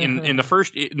in. Like in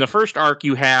the first arc,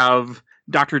 you have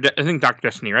Dr.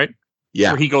 Destiny, right?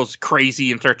 Yeah. Where he goes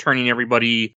crazy and starts turning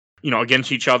everybody,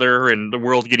 against each other, and the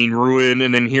world's getting ruined.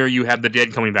 And then here you have the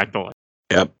dead coming back to life.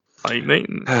 Yep. Like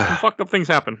some fucked up things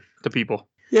happen to people.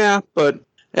 Yeah, but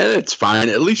it's fine.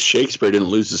 At least Shakespeare didn't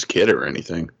lose his kid or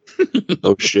anything.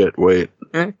 Oh shit! Wait.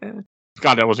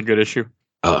 God, that was a good issue.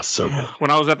 Oh, so good.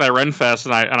 When I was at that Ren Fest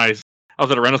and I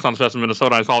was at a Renaissance Fest in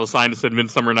Minnesota, I saw the sign that said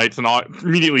Midsummer Nights, and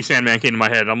immediately Sandman came to my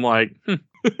head. I'm like,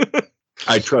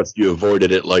 I trust you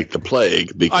avoided it like the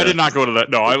plague. Because I did not go to that.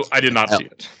 No, I did not see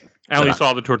it. I only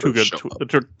saw the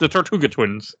Tortuga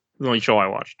Twins. The only show I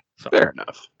watched. So. Fair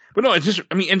enough. But no, it's just,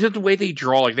 and just the way they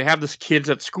draw, like they have this kid's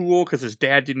at school because his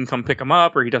dad didn't come pick him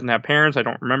up, or he doesn't have parents. I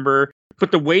don't remember.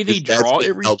 But the way they draw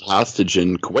it, held hostage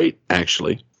in Kuwait,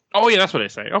 actually. Oh yeah, that's what I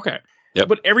say. Okay. Yep.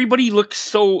 But everybody looks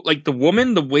so, like the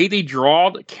woman, the way they draw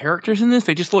the characters in this,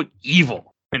 they just look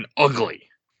evil and ugly.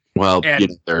 Well,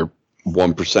 they're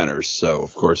 1%ers, so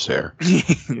of course they're.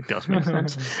 It does make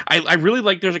sense. I really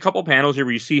like, there's a couple panels here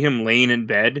where you see him laying in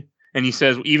bed, and he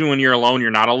says, even when you're alone, you're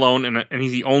not alone, and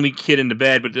he's the only kid in the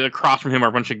bed, but across from him are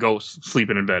a bunch of ghosts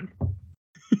sleeping in bed.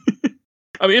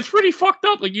 I mean, it's pretty fucked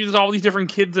up. Like, there's all these different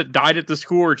kids that died at the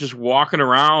school are just walking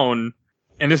around.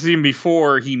 And this is even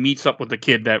before he meets up with the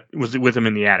kid that was with him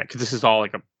in the attic. Because this is all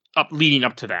like leading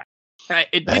up to that.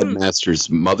 Headmaster's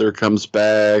mother comes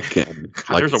back. And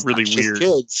God, there's a really weird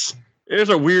kids. There's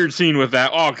a weird scene with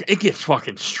that. Oh, it gets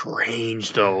fucking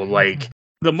strange though. Like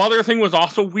the mother thing was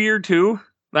also weird too.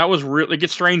 That was it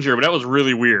gets stranger, but that was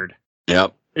really weird.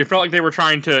 Yep. It felt like they were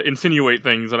trying to insinuate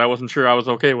things that I wasn't sure I was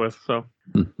okay with. So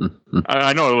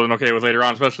I know I wasn't okay with later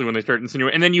on, especially when they start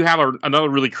insinuating. And then you have another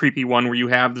really creepy one where you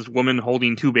have this woman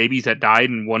holding two babies that died,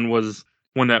 and one was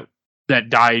one that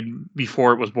died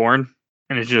before it was born,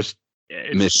 and it's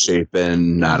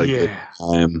misshapen, not a good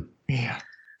time. Yeah.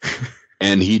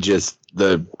 And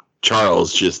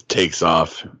Charles just takes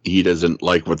off. He doesn't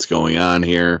like what's going on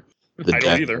here. I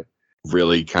don't either.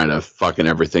 Really kind of fucking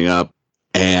everything up.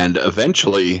 And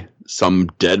eventually, some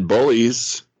dead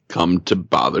bullies come to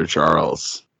bother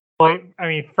Charles. Well, I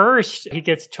mean, first he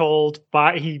gets told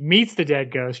he meets the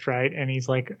dead ghost, right? And he's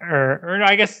like, or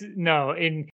I guess no.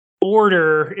 In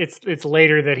Order, it's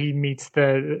later that he meets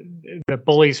the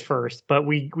bullies first. But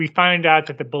we find out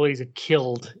that the bullies have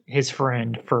killed his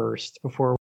friend first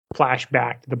before we flash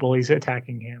back to the bullies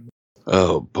attacking him.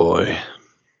 Oh boy,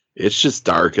 it's just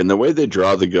dark, and the way they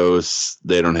draw the ghosts,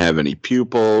 they don't have any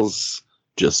pupils.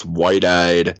 Just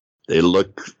wide-eyed. They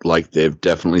look like they've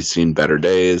definitely seen better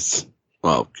days.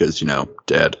 Well, because,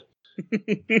 dead.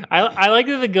 I like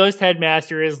that the ghost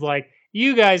headmaster is like,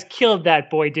 you guys killed that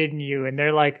boy, didn't you? And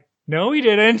they're like, no, we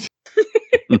didn't.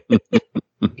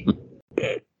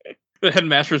 The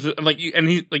headmaster's like, and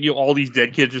he's like, all these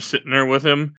dead kids just sitting there with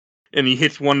him, and he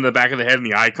hits one in the back of the head, and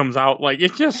the eye comes out. Like,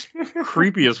 it's just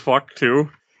creepy as fuck too.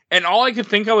 And all I could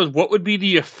think of is what would be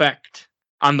the effect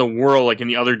on the world, like in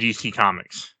the other DC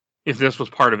comics, if this was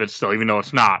part of it still, even though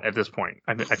it's not at this point.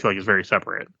 I feel like it's very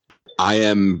separate. I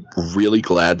am really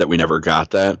glad that we never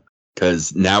got that,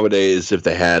 because nowadays, if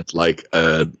they had like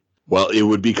it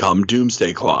would become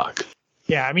Doomsday Clock.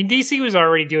 Yeah, I mean, DC was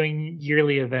already doing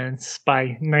yearly events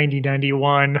by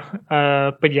 1991.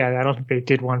 But yeah, I don't think they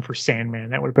did one for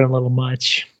Sandman. That would have been a little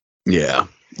much. Yeah,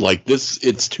 like this,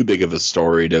 it's too big of a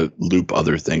story to loop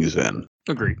other things in.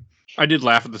 Agreed. I did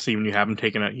laugh at the scene when you haven't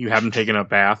taken a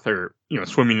bath or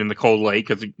swimming in the cold lake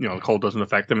because the cold doesn't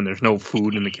affect them, and there's no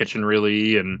food in the kitchen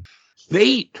really, and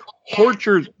they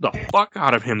tortured the fuck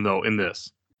out of him though in this.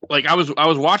 Like I was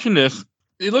watching this.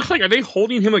 It looks like, are they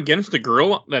holding him against the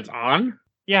grill that's on?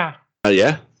 Yeah.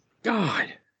 Yeah.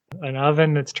 God. An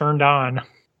oven that's turned on.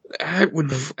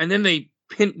 And then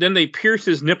they pierce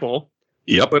his nipple.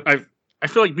 Yep. But I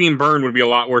feel like being burned would be a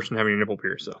lot worse than having your nipple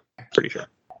pierced, so pretty sure.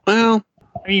 Well,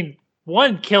 I mean,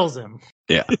 one kills him.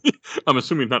 Yeah. I'm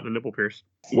assuming not the nipple pierce.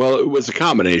 Well, it was a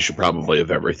combination probably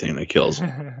of everything that kills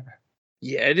him.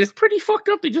 Yeah, it is pretty fucked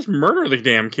up. They just murder the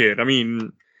damn kid. I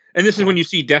mean, and this is when you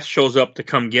see Death shows up to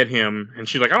come get him, and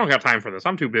she's like, I don't have time for this.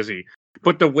 I'm too busy.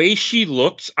 But the way she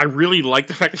looks, I really like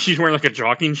the fact that she's wearing like a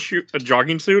jogging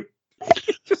suit.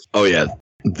 Oh, yeah.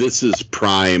 This is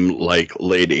prime, like,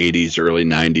 late 80s, early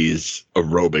 90s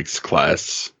aerobics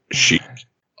class chic.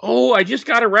 Oh, I just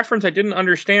got a reference I didn't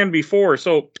understand before.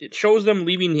 So it shows them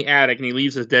leaving the attic, and he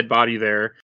leaves his dead body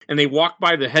there. And they walk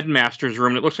by the headmaster's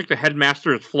room, and it looks like the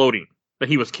headmaster is floating, that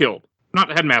he was killed. Not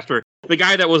the headmaster, the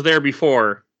guy that was there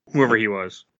before, whoever he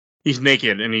was. He's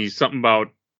naked, and he's something about...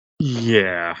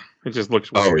 Yeah, it just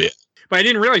looks weird. Oh, yeah. But I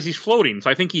didn't realize he's floating,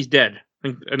 so I think he's dead.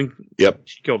 I think Yep.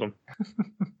 She killed him.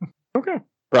 Okay.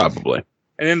 Probably.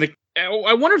 And then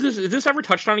I wonder if is this ever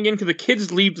touched on again? Because the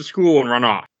kids leave the school and run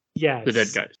off. Yes. The dead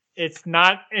guys.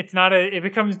 It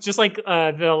becomes just like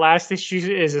the last issue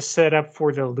is a setup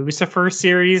for the Lucifer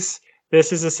series.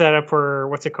 This is a setup for,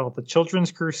 what's it called? The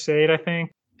Children's Crusade, I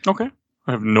think. Okay.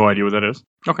 I have no idea what that is.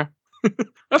 Okay.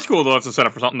 That's cool, though. It's a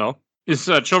setup for something, though. Is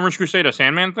Children's Crusade a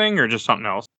Sandman thing or just something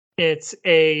else? It's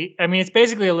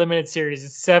basically a limited series.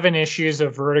 It's 7 issues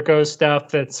of Vertigo stuff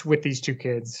that's with these 2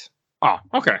 kids. Oh,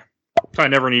 okay. So I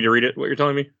never need to read it, what you're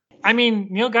telling me? I mean,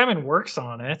 Neil Gaiman works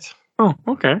on it. Oh,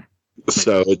 okay.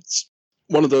 So it's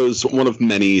one of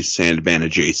many Sandman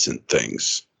adjacent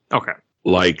things. Okay.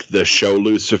 Like the show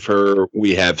Lucifer,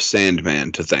 we have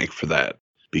Sandman to thank for that.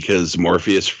 Because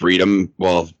Morpheus freedom,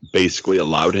 basically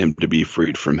allowed him to be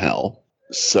freed from hell.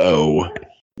 So,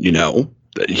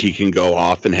 that he can go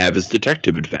off and have his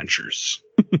detective adventures.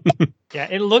 Yeah,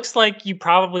 it looks like you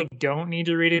probably don't need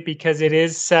to read it because it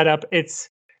is set up.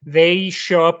 They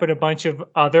show up in a bunch of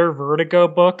other Vertigo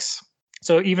books.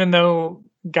 So even though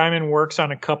Gaiman works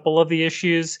on a couple of the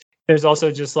issues, there's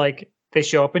also just like they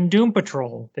show up in Doom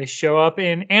Patrol. They show up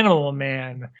in Animal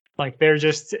Man. Like they're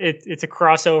just it's a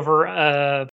crossover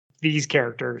of these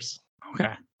characters.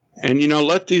 Okay. And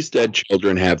let these dead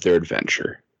children have their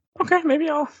adventure. Okay, maybe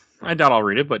I doubt I'll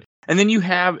read it, but and then you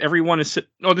have everyone this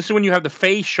is when you have the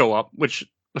Fae show up, which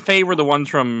the Fae were the ones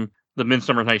from the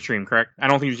Midsummer Night's Dream, correct? I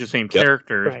don't think it's the same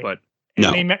characters, right. But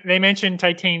and no. They mentioned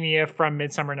Titania from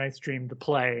Midsummer Night's Dream, the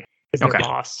play, is their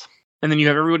boss. And then you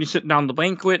have everybody sitting down at the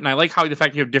banquet, and I like how the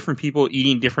fact you have different people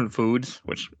eating different foods,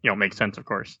 which makes sense, of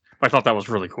course. But I thought that was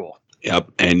really cool. Yep,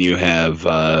 and you have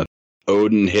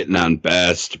Odin hitting on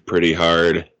Bast pretty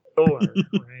hard. Thor,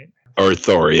 right? Or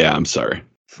Thor, yeah, I'm sorry.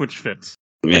 Which fits.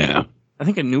 Yeah. I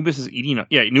think Anubis is eating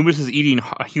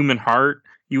a human heart.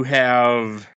 You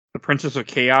have the Princess of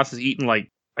Chaos is eating like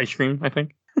ice cream, I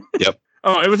think. Yep.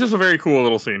 Oh, it was just a very cool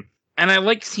little scene. And I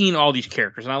like seeing all these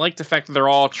characters, and I like the fact that they're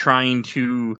all trying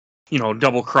to,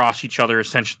 double cross each other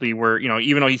essentially, where,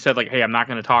 even though he said like, hey, I'm not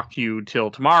going to talk to you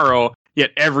till tomorrow,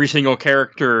 yet every single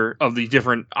character of the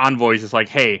different envoys is like,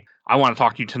 hey, I want to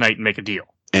talk to you tonight and make a deal.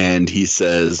 And he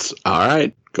says, all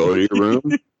right, go to your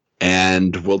room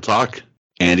and we'll talk.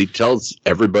 And he tells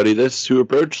everybody this who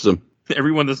approaches him.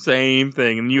 Everyone the same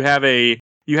thing. And you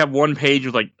have one page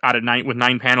with out of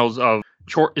 9 panels of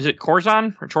is it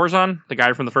Chorzon, the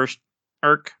guy from the first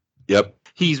arc? Yep.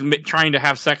 He's trying to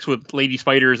have sex with lady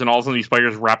spiders, and all of a sudden these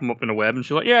spiders wrap him up in a web, and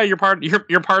she's like, "Yeah, you're part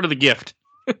of the gift."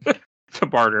 To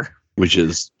barter, which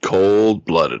is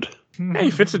cold-blooded. Hey,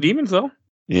 he fits the demons though.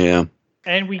 Yeah.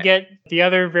 And we get the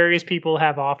other various people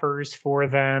have offers for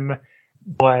them,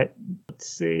 but let's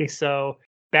see. So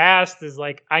Bast is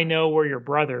like, I know where your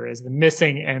brother is, the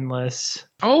missing Endless.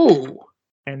 Oh,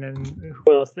 And then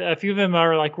who else? A few of them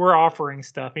are like, we're offering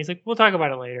stuff. And he's like, we'll talk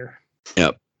about it later.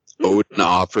 Yep. Odin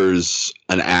offers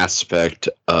an aspect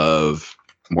of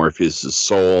Morpheus'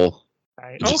 soul.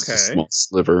 Right. Just a Okay. small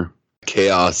sliver.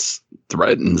 Chaos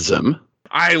threatens him.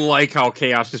 I like how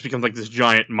Chaos just becomes like this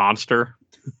giant monster.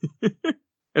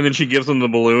 And then she gives him the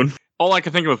balloon. All I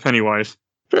can think of was Pennywise.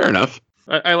 Fair enough.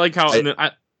 I like how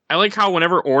I like how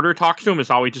whenever Order talks to him, it's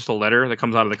always just a letter that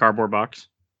comes out of the cardboard box.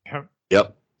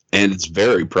 Yep. And it's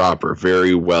very proper,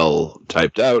 very well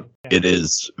typed out. Yeah. It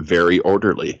is very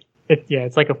orderly.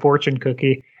 It's like a fortune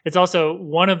cookie. It's also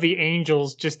one of the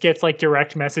angels just gets like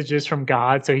direct messages from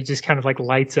God, so he just kind of like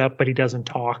lights up, but he doesn't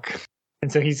talk.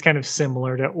 And so he's kind of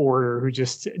similar to Order, who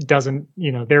just doesn't,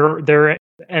 their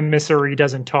emissary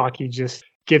doesn't talk. He just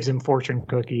gives him fortune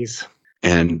cookies.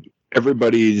 And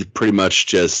everybody pretty much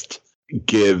just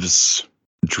gives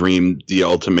Dream the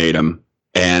ultimatum.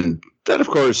 And then, of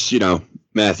course,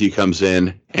 Matthew comes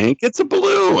in and gets a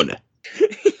balloon.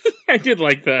 I did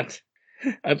like that.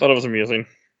 I thought it was amusing.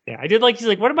 Yeah, I did like, he's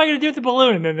like, what am I going to do with the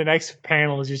balloon? And then the next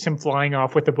panel is just him flying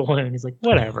off with the balloon. He's like,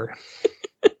 whatever.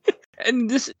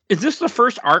 And is this the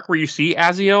first arc where you see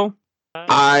Aziel?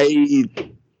 I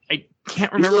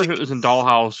Can't remember if it was in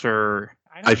Dollhouse or...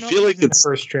 I feel like in the it's-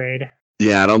 first trade.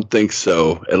 Yeah, I don't think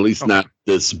so. At least Okay. not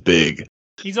this big.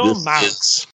 He's all This mouth.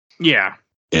 is- Yeah.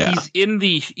 Yeah.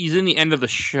 He's in the end of the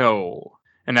show.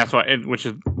 And that's why, which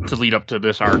is to lead up to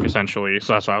this arc, essentially.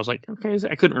 So that's why I was like, okay,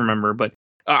 I couldn't remember. But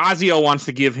Aziel wants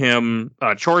to give him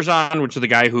Chorzon, which is the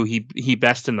guy who he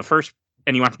best in the first,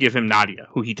 and he wants to give him Nadia,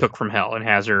 who he took from Hell and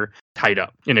has her tied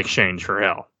up in exchange for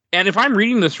Hell. And if I'm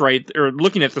reading this right, or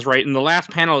looking at this right, in the last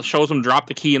panel, it shows him drop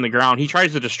the key in the ground. He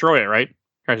tries to destroy it, right?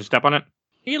 Tries to step on it.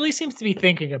 He at least seems to be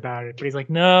thinking about it, but he's like,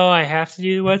 no, I have to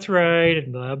do what's right,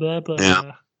 and blah, blah, blah.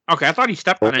 Yeah. Okay, I thought he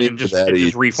stepped on it and just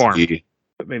reformed.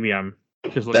 But maybe I'm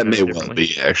just looking That at may it well differently.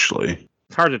 be, actually.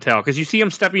 It's hard to tell because you see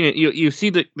him stepping in. You see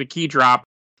the key drop.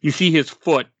 You see his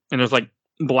foot, and there's like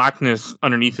blackness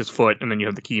underneath his foot, and then you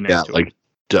have the key next Yeah, to like it.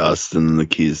 dust and the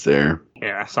keys there.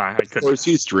 Yeah, sorry, I Of couldn't. course,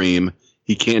 he's Dream.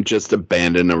 He can't just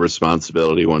abandon a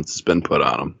responsibility once it's been put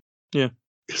on him. Yeah.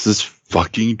 This is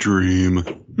fucking Dream.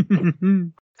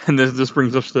 And this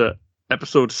brings us to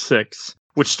episode 6,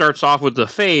 which starts off with the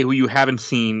Fae, who you haven't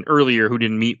seen earlier, who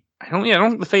didn't meet. I don't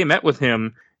think the Fae met with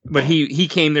him, but he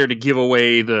came there to give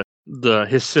away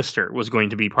his sister was going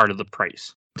to be part of the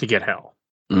price to get Hell.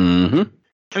 Mm-hmm.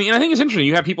 I mean, I think it's interesting.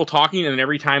 You have people talking, and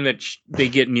every time that they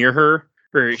get near her,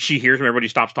 or she hears them, everybody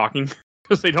stops talking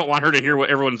because they don't want her to hear what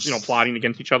everyone's plotting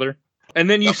against each other. And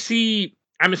then you see,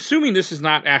 I'm assuming this is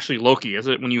not actually Loki, is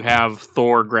it? When you have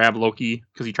Thor grab Loki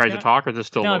because he tries to talk, or is this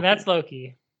still No, Loki? that's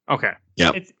Loki. Okay.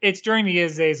 It's during the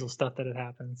Azazel stuff that it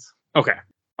happens. Okay.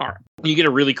 All right. You get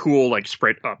a really cool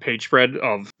page spread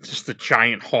of just the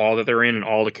giant hall that they're in and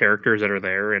all the characters that are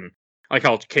there, and I like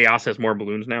how Chaos has more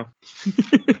balloons now.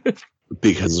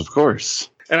 Because, of course.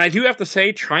 And I do have to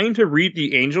say, trying to read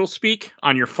the angel speak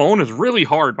on your phone is really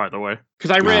hard, by the way.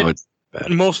 Because I read it's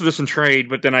bad. most of this in trade,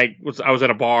 but then I was at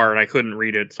a bar and I couldn't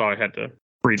read it, so I had to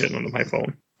read it on my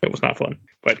phone. It was not fun.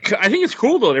 But I think it's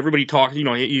cool, though, that everybody talks,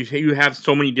 you have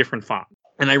so many different fonts.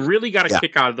 And I really got a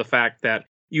kick out of the fact that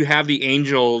you have the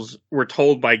angels were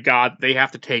told by God they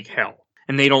have to take Hell.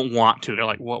 And they don't want to. They're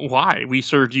like, well, why? We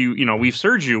served you, we've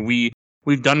served you.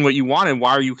 We've done what you wanted.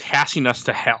 Why are you casting us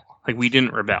to Hell? Like, we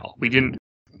didn't rebel.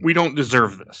 We don't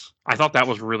deserve this. I thought that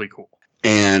was really cool.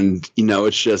 And,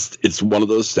 it's one of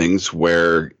those things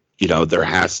where, there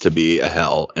has to be a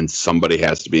Hell and somebody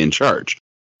has to be in charge.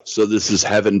 So this is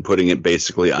heaven putting it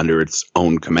basically under its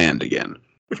own command again.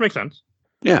 Which makes sense.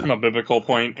 Yeah. From a biblical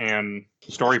point and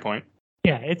story point.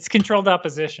 Yeah, it's controlled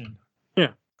opposition.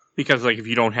 Yeah. Because, if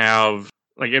you don't have...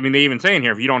 they even say in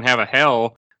here, if you don't have a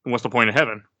Hell, then what's the point of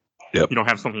heaven? Yep. You don't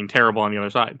have something terrible on the other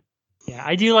side. Yeah,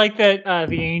 I do like that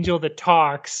the angel that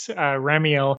talks,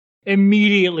 Remiel,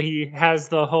 immediately has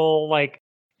the whole,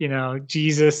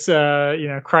 Jesus,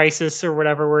 crisis or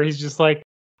whatever, where he's just like,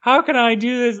 how can I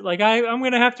do this? I'm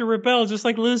going to have to rebel just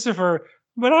like Lucifer,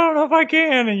 but I don't know if I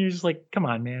can. And you're just like, come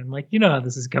on, man. You know how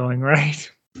this is going,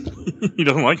 right? He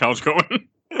doesn't like how it's going.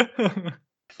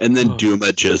 And then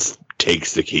Duma just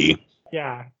takes the key.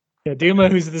 Yeah. Yeah, Duma,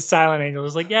 who's the silent angel,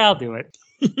 is like, yeah, I'll do it.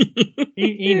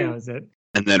 He knows it.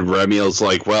 And then Remiel's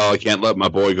like, well, I can't let my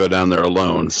boy go down there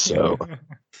alone, so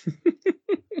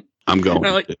I'm going.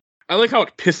 I like how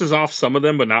it pisses off some of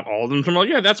them, but not all of them. So I'm like,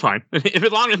 yeah, that's fine. If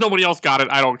as long as nobody else got it,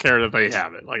 I don't care that they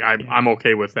have it. I'm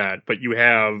okay with that. But you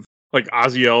have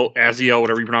Aziel,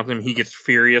 whatever you pronounce him, he gets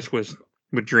furious with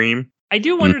Dream. I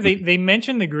do wonder, they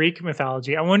mentioned the Greek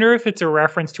mythology. I wonder if it's a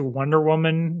reference to Wonder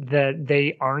Woman that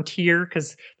they aren't here.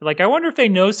 Because, like, I wonder if they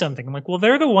know something. I'm like, well,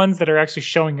 they're the ones that are actually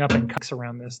showing up in comics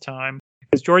around this time.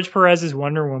 Because George Perez's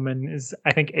Wonder Woman is,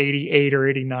 I think, 88 or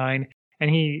 89. And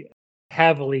he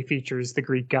heavily features the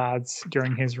Greek gods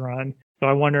during his run. So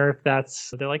I wonder if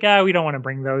they're like, we don't want to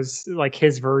bring those, like,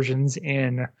 his versions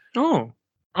in. Oh,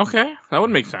 okay. That would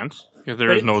make sense. Because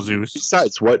there is no Zeus.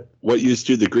 Besides, what use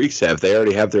do the Greeks have? They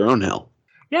already have their own hell.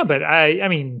 Yeah, but I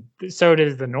mean, so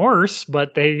does the Norse,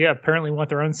 but they apparently want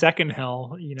their own second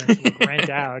hell, to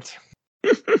rent out.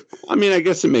 I mean, I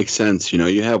guess it makes sense.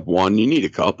 You have one, you need a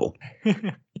couple.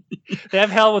 They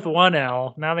have hell with one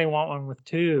L. Now they want one with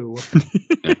two.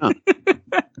 Yeah.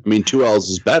 I mean, 2 L's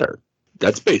is better.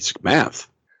 That's basic math.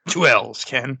 2 L's,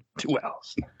 Ken. 2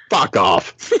 L's. Fuck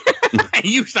off.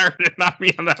 You started it, not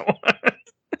me on that one.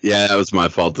 Yeah, that was my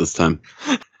fault this time.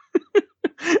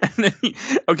 And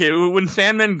then when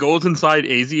Sandman goes inside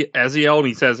Aziel and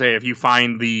he says, "Hey, if you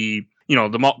find the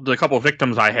couple of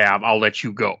victims I have, I'll let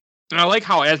you go." And I like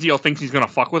how Aziel thinks he's gonna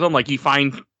fuck with him. Like he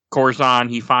finds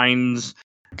Corzon, he finds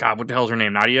what the hell's her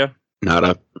name? Nadia.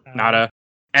 Nada.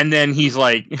 And then he's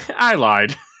like, "I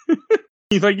lied."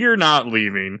 He's like, "You're not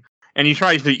leaving," and he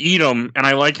tries to eat him. And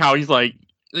I like how he's like,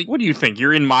 "What do you think?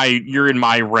 You're in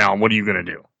my realm. What are you gonna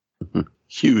do?"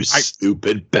 You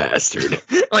stupid bastard.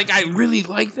 Like, I really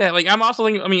like that. Like, I'm also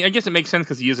thinking, I mean, I guess it makes sense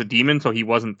because he is a demon, so he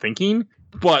wasn't thinking.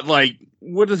 But, like,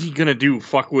 what is he going to do?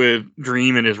 Fuck with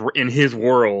Dream in his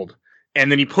world.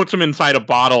 And then he puts him inside a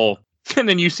bottle. And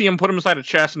then you see him put him inside a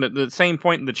chest. And at the same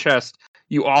point in the chest,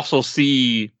 you also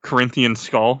see Corinthian's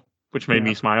skull, which made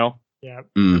me smile. Yeah.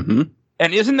 Mm-hmm.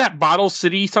 And isn't that Bottle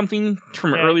City something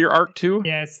from an earlier arc, too?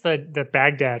 Yeah, it's the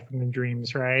Baghdad from the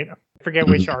Dreams, right? I forget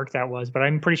which arc that was, but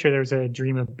I'm pretty sure there was a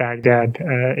Dream of Baghdad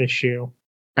issue.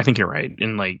 I think you're right.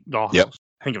 In like Dollhouse. Yep.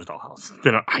 I think it was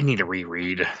Dollhouse. I need to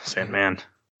reread Sandman,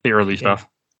 the early stuff.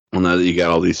 Well, now that you got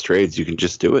all these trades, you can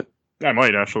just do it. I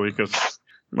might actually, because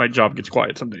my job gets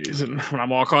quiet some days, and when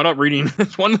I'm all caught up reading,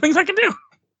 it's one of the things I can do.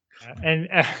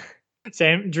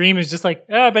 And Dream is just like,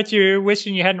 I bet you're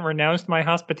wishing you hadn't renounced my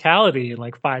hospitality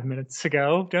like 5 minutes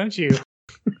ago, don't you?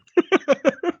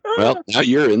 Well, now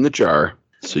you're in the jar.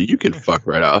 So you can fuck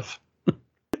right off.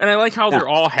 And I like how they're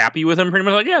all happy with him. Pretty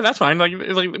much like, yeah, that's fine. Like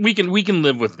we can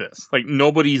live with this. Like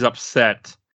nobody's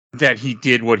upset that he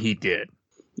did what he did.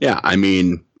 Yeah, I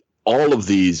mean, all of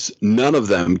these, none of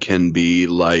them can be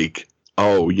like,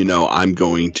 oh, I'm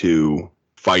going to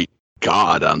fight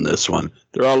God on this one.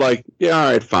 They're all like, yeah,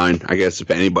 all right, fine. I guess if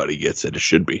anybody gets it, it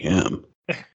should be him.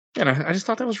 And I just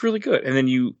thought that was really good. And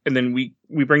then we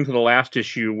bring to the last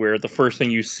issue where the first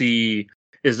thing you see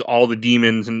is all the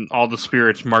demons and all the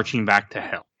spirits marching back to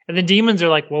hell. And the demons are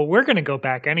like, well, we're going to go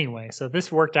back anyway. So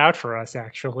this worked out for us,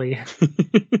 actually.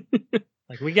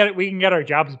 Like we can get our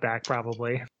jobs back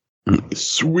probably.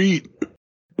 Sweet.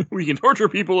 We can torture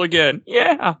people again.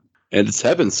 Yeah. And it's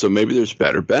heaven, so maybe there's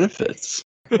better benefits.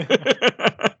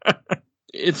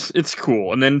 It's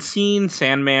cool. And then seeing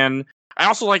Sandman, I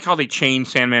also like how they change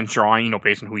Sandman's drawing,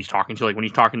 based on who he's talking to. Like when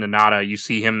he's talking to Nada, you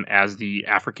see him as the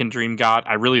African dream god.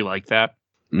 I really like that.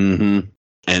 Mm-hmm.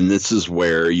 And this is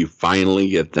where you finally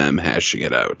get them hashing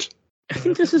it out. I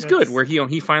think this is good, where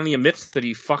he finally admits that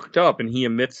he fucked up, and he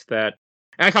admits that.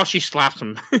 I like how she slaps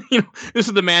him. This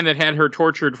is the man that had her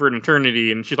tortured for an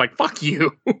eternity, and she's like, "Fuck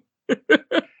you."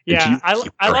 Yeah, I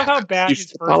love how bad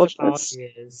his first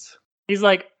apology is. He's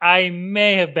like, "I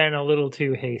may have been a little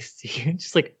too hasty."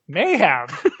 Just like, may have.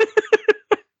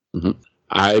 Mm-hmm.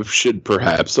 I should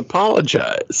perhaps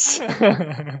apologize.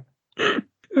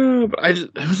 But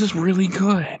it was just really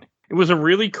good. It was a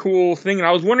really cool thing, and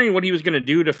I was wondering what he was going to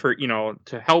do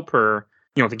to help her,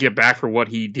 to get back for what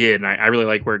he did. And I really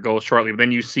like where it goes shortly. But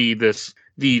then you see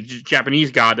the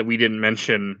Japanese god that we didn't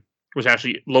mention was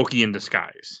actually Loki in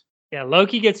disguise. Yeah,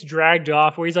 Loki gets dragged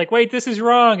off where he's like, "Wait, this is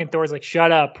wrong," and Thor's like,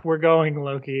 "Shut up, we're going,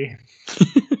 Loki."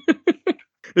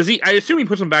 I assume he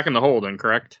puts him back in the hole then,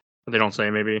 correct? They don't say,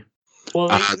 maybe. Well,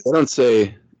 they don't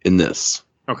say in this.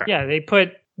 Okay. Yeah, they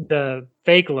put the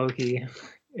fake Loki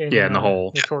in the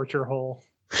hole. The torture hole.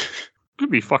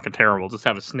 It'd be fucking terrible. Just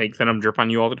have a snake venom drip on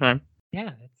you all the time.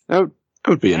 Yeah. That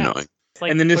would be annoying. It's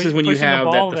like and then this is when you have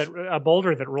a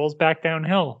boulder that rolls back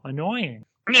downhill. Annoying.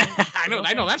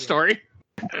 I know that story.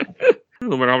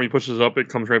 No matter how many pushes up, it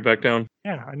comes right back down.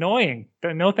 Yeah, annoying.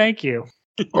 No, thank you.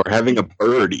 Or having a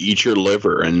bird eat your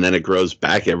liver and then it grows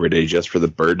back every day just for the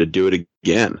bird to do it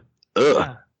again. Ugh.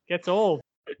 Yeah, gets old.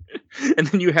 And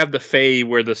then you have the Fae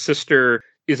where the sister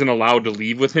isn't allowed to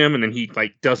leave with him, and then he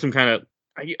does some kind of,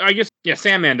 I guess,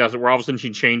 Sandman does it, where all of a sudden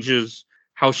she changes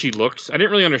how she looks. I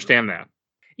didn't really understand that.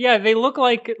 Yeah, they look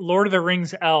like Lord of the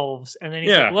Rings elves. And then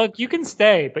he's like, look, you can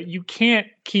stay, but you can't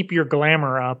keep your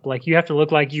glamour up. Like, you have to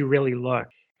look like you really look.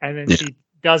 And then she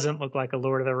doesn't look like a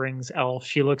Lord of the Rings elf.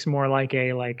 She looks more like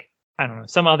a, like, I don't know,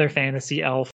 some other fantasy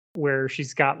elf where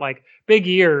she's got like big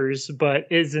ears, but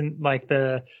isn't like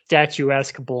the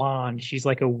statuesque blonde. She's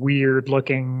like a weird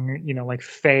looking, you know, like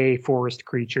fey forest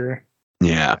creature.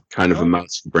 Yeah, kind of a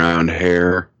mousy brown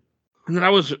hair. And then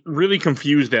I was really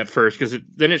confused at first because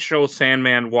then it shows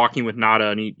Sandman walking with Nada,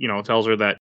 and he, you know, tells her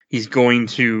that he's going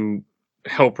to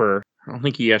help her. I don't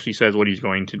think he actually says what he's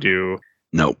going to do.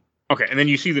 Nope. Okay, and then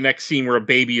you see the next scene where a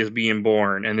baby is being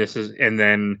born, and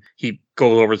then he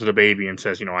goes over to the baby and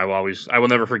says, you know, I will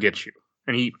never forget you.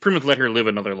 And he pretty much let her live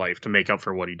another life to make up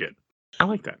for what he did. I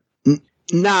like that.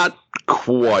 Not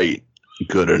quite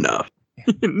good enough.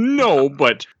 No,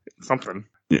 but something.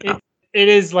 Yeah. It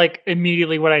is like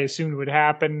immediately what I assumed would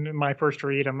happen in my first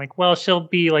read. I'm like, well, she'll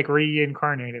be like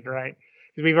reincarnated, right?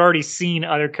 Because we've already seen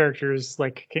other characters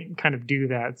like kind of do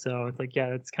that. So it's like,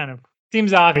 yeah, it's kind of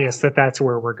seems obvious that that's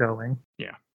where we're going.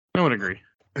 Yeah, I would agree.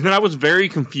 And then I was very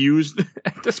confused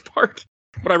at this part,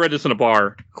 but I read this in a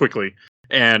bar quickly,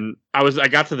 and I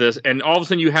got to this, and all of a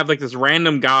sudden you have like this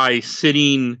random guy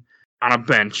sitting on a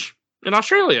bench in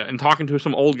Australia and talking to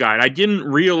some old guy, and I didn't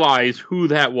realize who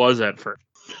that was at first.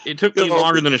 It took me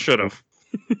longer than it should have.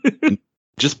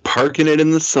 Just parking it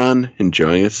in the sun,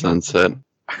 enjoying a sunset.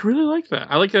 I really like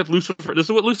that. I like that Lucifer. This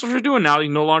is what Lucifer's doing now.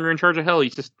 He's no longer in charge of hell.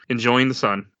 He's just enjoying the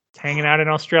sun. Hanging out in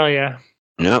Australia.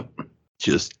 Yep.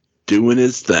 Just doing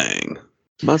his thing.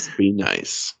 Must be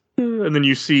nice. And then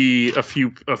you see a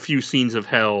few scenes of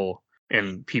hell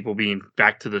and people being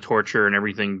back to the torture and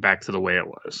everything back to the way it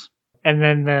was. And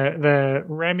then the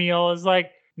Remiel is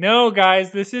like, no,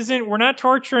 guys, we're not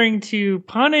torturing to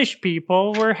punish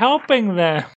people. We're helping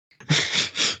them.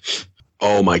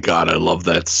 Oh my God, I love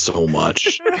that so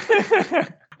much.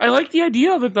 I like the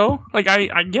idea of it, though. Like,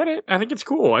 I get it. I think it's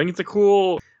cool. I think it's a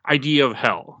cool idea of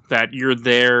hell, that you're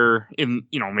there in,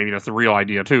 you know, maybe that's the real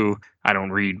idea, too. I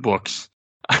don't read books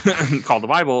called the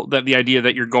Bible. That the idea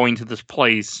that you're going to this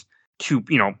place to,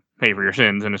 you know, pay for your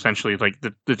sins, and essentially, like,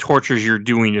 the tortures you're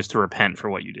doing is to repent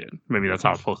for what you did. Maybe that's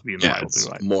how it's supposed to be in the Bible, it's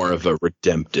too. more of a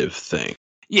redemptive thing.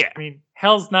 Yeah. I mean,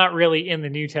 hell's not really in the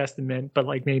New Testament, but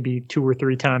like maybe 2 or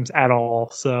 3 times at all.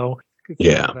 So it's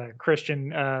yeah, kind of a Christian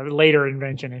later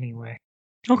invention anyway.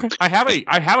 Okay. I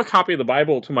have a copy of the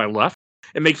Bible to my left.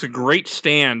 It makes a great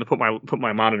stand to put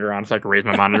my monitor on, so I can raise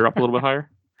my monitor up a little bit higher.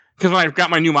 Because when I've got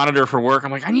my new monitor for work,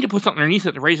 I'm like, I need to put something underneath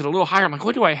it to raise it a little higher. I'm like,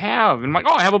 what do I have? And I'm like,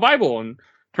 oh, I have a Bible. And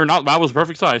turned out the Bible was the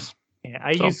perfect size. Yeah,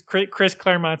 I use Chris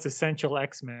Claremont's Essential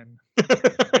X-Men.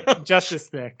 Just as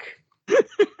thick.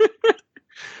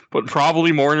 But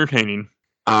probably more entertaining.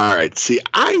 All right. See,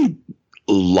 I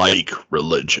like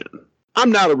religion.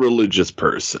 I'm not a religious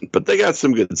person, but they got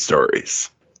some good stories.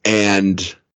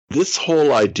 And this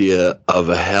whole idea of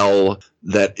a hell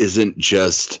that isn't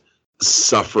just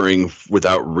suffering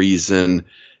without reason.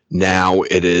 Now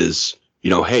it is, you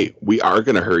know, hey, we are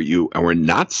going to hurt you and we're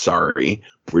not sorry.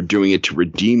 We're doing it to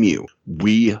redeem you.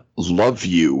 We love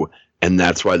you. And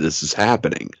that's why this is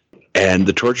happening. And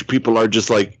the torture people are just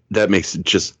like, that makes it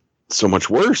just so much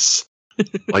worse.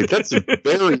 Like, that's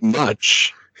very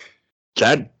much,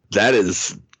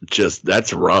 that's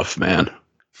rough, man.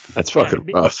 That's fucking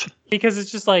rough. Because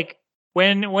it's just like,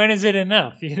 when is it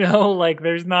enough? You know, like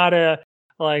there's not a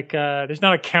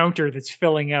counter that's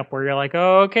filling up where you're like,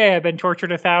 oh, okay, I've been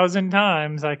tortured 1,000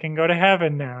 times. I can go to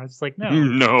heaven now. It's like, no.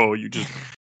 No,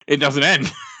 it doesn't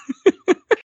end.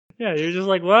 Yeah, you're just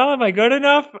like, well, am I good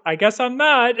enough? I guess I'm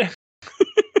not.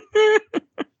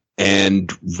 And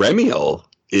Remiel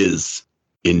is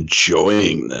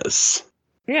enjoying this.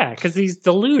 Yeah, because he's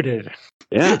deluded.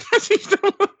 Yeah.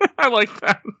 I like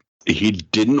that. He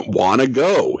didn't want to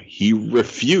go. He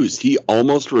refused. He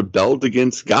almost rebelled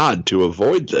against God to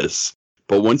avoid this.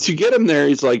 But once you get him there,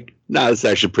 he's like, nah, it's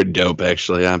actually pretty dope,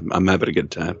 actually. I'm having a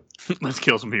good time. Let's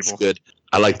kill some people. It's good.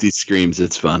 I like these screams.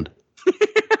 It's fun.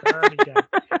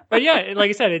 But yeah, like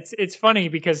I said, it's funny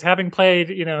because having played,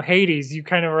 you know, Hades, you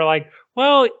kind of were like,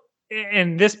 well,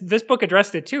 and this book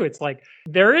addressed it too. It's like,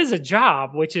 there is a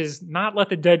job, which is not let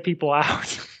the dead people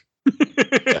out. And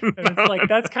it's like,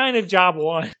 that's kind of job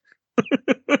one.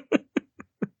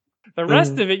 The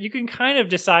rest of it, you can kind of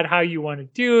decide how you want to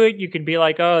do it. You can be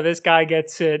like, oh, this guy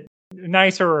gets it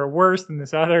nicer or worse than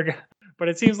this other guy. But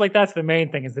it seems like that's the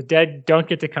main thing, is the dead don't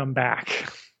get to come back.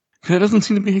 That doesn't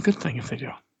seem to be a good thing if they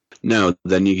do. No,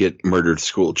 then you get murdered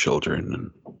school children and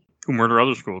who murder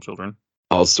other school children.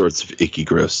 All sorts of icky,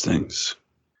 gross things.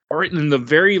 All right, and then the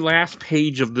very last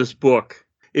page of this book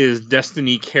is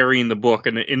Destiny carrying the book,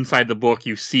 and inside the book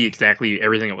you see exactly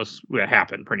everything that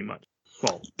happened, pretty much.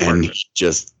 Well, and he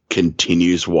just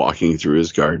continues walking through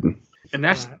his garden. And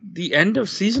that's the end of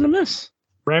Season of Mist.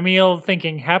 Remiel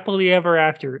thinking happily ever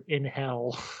after in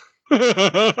hell.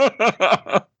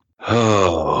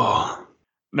 Oh.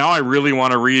 Now I really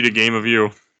want to read A Game of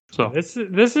You. So this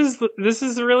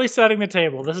is really setting the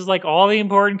table. This is like all the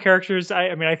important characters.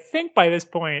 I mean, I think by this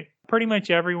point, pretty much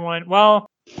everyone. Well,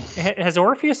 has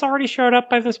Orpheus already showed up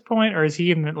by this point, or is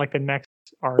he in like the next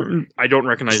arc? I don't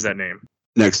recognize that name.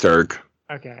 Next arc.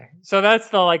 Okay, so that's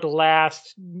the like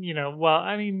last. Well,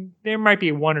 I mean, there might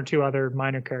be one or two other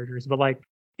minor characters, but like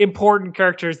important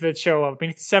characters that show up. I mean,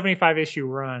 it's a 75 issue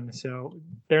run, so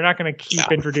they're not going to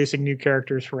keep introducing new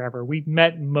characters forever. We've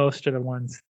met most of the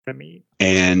ones that meet.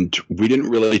 And we didn't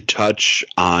really touch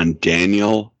on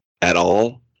Daniel at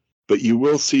all, but you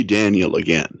will see Daniel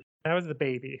again. That was the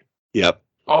baby. Yep.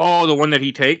 Oh, the one that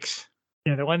he takes?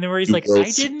 Yeah, the one where he's like, I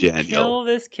didn't kill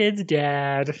this kid's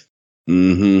dad.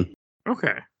 Mm-hmm.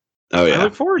 Okay. Oh, yeah. I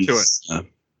look forward to it.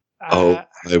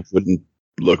 I wouldn't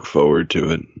look forward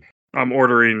to it. I'm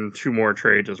ordering 2 more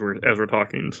trades as we're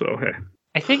talking, so hey.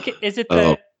 I think is it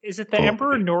the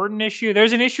Emperor Norton issue?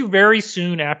 There's an issue very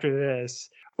soon after this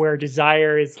where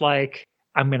Desire is like,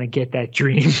 I'm gonna get that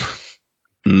dream.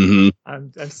 Mm-hmm.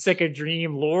 I'm sick of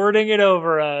Dream lording it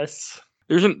over us.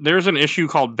 There's an issue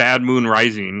called Bad Moon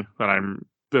Rising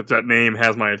that name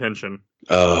has my attention.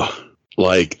 Oh,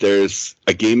 like there's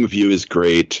A Game of You is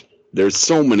great. There's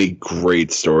so many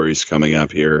great stories coming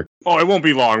up here. Oh, it won't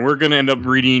be long. We're going to end up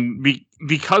reading,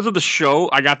 because of the show,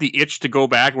 I got the itch to go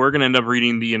back. We're going to end up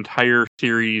reading the entire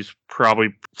series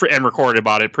probably and record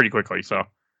about it pretty quickly. So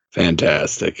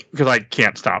fantastic. Because I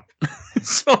can't stop.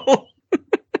 So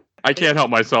I can't help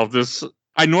myself.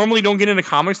 I normally don't get into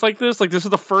comics like this. Like, this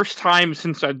is the first time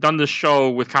since I've done this show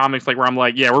with comics, like, where I'm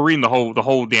like, yeah, we're reading the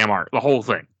whole damn art, the whole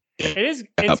thing.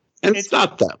 It's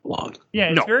not that long.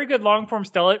 Yeah, it's very good long form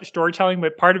storytelling,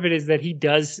 but part of it is that he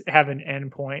does have an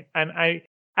end point. And I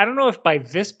don't know if by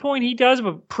this point he does,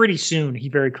 but pretty soon he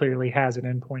very clearly has an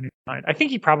end point in mind. I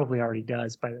think he probably already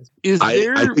does by this point.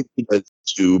 I think he does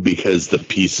too, because the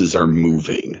pieces are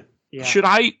moving. Yeah. Should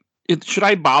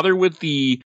I bother with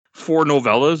the 4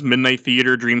 novellas, Midnight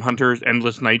Theater, Dream Hunters,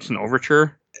 Endless Nights, and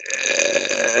Overture?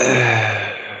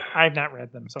 I have not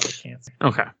read them, so I can't say.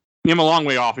 Okay. I'm a long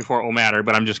way off before it will matter,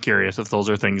 but I'm just curious if those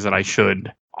are things that I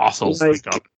should also pick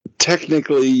up.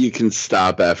 Technically, you can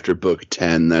stop after book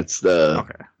 10. That's the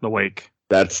Wake.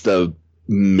 That's the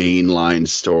mainline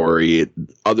story.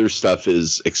 Other stuff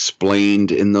is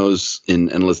explained in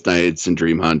Endless Nights and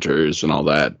Dream Hunters and all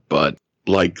that, but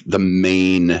like the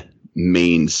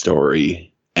main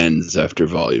story ends after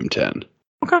volume 10.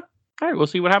 Okay. All right, we'll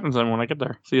see what happens then when I get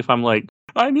there. See if I'm like,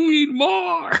 I need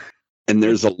more. And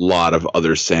there's a lot of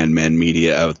other Sandman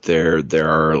media out there. There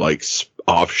are like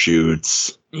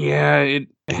offshoots. Yeah, it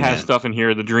has stuff in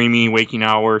here. The Dreamy, Waking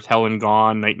Hours, Hell and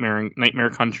Gone, Nightmare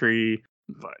Country.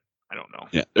 But I don't know.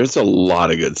 Yeah, there's a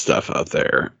lot of good stuff out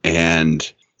there.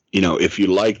 And, if you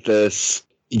like this,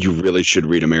 you really should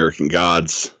read American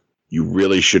Gods. You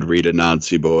really should read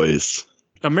Anansi Boys.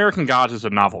 American Gods is a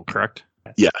novel, correct?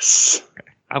 Yes.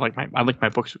 Okay. I like my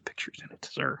books with pictures in it,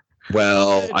 sir.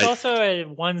 Well, it's also a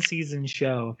 1-season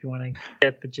show if you want to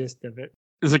get the gist of it.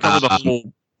 Does it cover the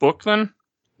whole book then?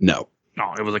 No.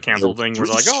 No, it was a canceled thing where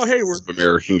they're like, oh, hey, we're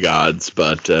American Gods,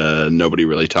 but nobody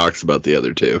really talks about the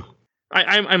other 2.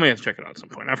 I might have to check it out at some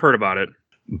point. I've heard about it.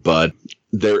 But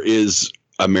there is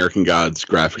American Gods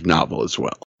graphic novel as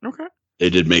well. Okay. They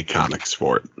did make comics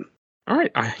for it. All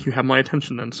right. You have my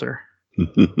attention then, sir.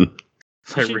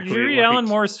 You should read Alan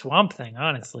Moore's Swamp Thing,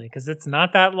 honestly, because it's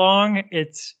not that long.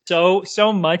 It's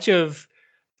so much of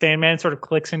Sandman sort of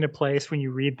clicks into place when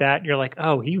you read that. You're like,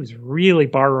 oh, he was really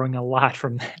borrowing a lot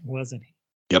from that, wasn't he?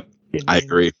 Yep, I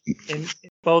agree. In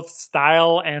both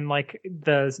style and like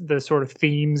the sort of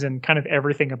themes and kind of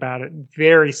everything about it,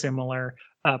 very similar.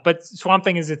 But Swamp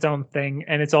Thing is its own thing,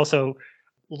 and it's also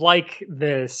like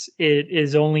this. It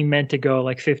is only meant to go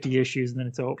like 50 issues, and then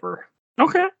it's over.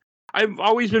 Okay. I've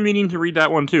always been meaning to read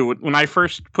that one too. When we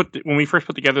first put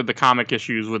together the comic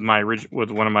issues with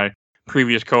one of my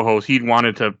previous co-hosts, he'd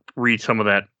wanted to read some of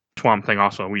that Swamp Thing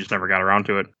also. We just never got around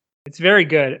to it. It's very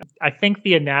good. I think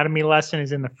the anatomy lesson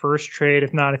is in the first trade.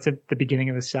 If not, it's at the beginning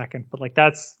of the second. But like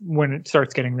that's when it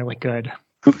starts getting really good.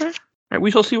 Okay. All right, we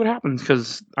shall see what happens,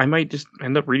 because I might just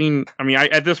end up reading. I mean,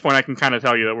 at this point, I can kind of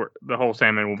tell you that the whole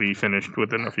Sandman will be finished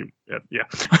within a few. Yeah,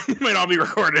 it might all be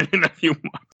recorded in a few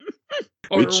months.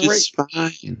 Which is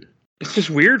fine. It's just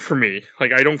weird for me.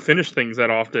 Like, I don't finish things that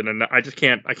often, and I just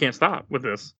can't. I can't stop with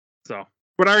this. So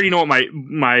But I already know what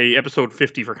my episode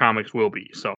 50 for comics will be.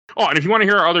 So, and if you want to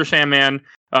hear our other Sandman,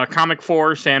 Comic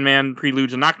 4, Sandman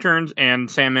Preludes and Nocturnes,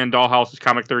 and Sandman Dollhouse is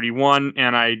Comic 31.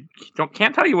 And I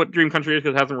can't tell you what Dream Country is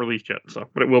because it hasn't released yet. So,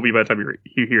 but it will be by the time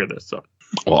you hear this. So,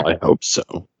 well, I hope so.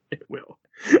 It will.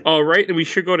 All right, and we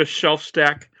should go to Shelf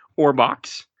Stack or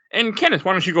Box. And Kenneth,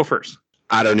 why don't you go first?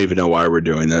 I don't even know why we're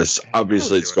doing this.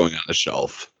 Obviously, it's going on a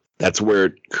shelf. That's where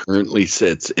it currently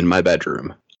sits in my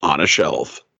bedroom, on a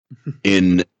shelf,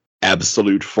 in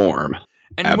absolute form.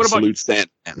 And absolute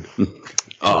Sandman.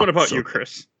 What about you,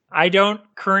 Chris? I don't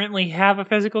currently have a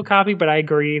physical copy, but I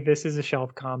agree this is a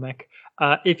shelf comic.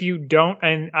 If you don't,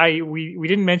 and we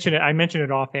didn't mention it, I mentioned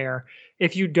it off air.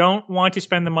 If you don't want to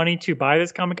spend the money to buy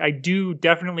this comic, I do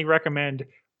definitely recommend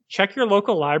check your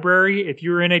local library. If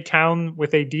you're in a town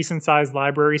with a decent sized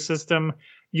library system,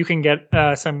 you can get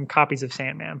some copies of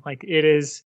Sandman. Like, it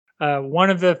is one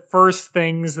of the first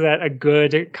things that a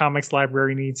good comics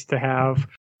library needs to have.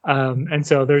 And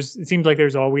so it seems like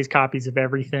there's always copies of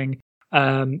everything.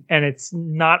 And it's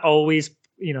not always,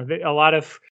 a lot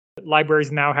of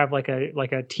libraries now have like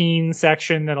a teen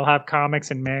section that'll have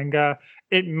comics and manga.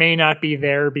 It may not be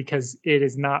there because it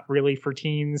is not really for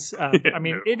teens. I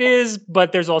mean, it is,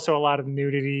 but there's also a lot of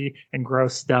nudity and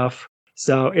gross stuff.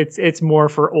 So it's more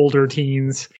for older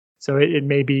teens. So it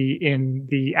may be in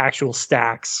the actual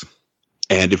stacks.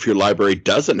 And if your library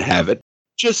doesn't have it,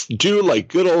 just do like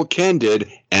good old Ken did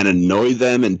and annoy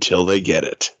them until they get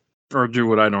it. Or do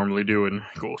what I normally do and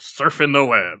go surfing the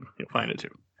web. You'll find it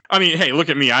too. I mean, hey, look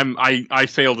at me. I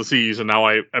sailed the seas, and now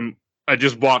I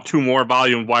just bought 2 more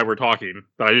volumes while we're talking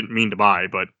that I didn't mean to buy,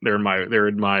 but they're in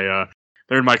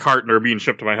my cart and they're being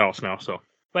shipped to my house now. So,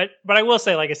 but I will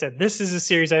say, like I said, this is a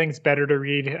series I think it's better to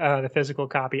read the physical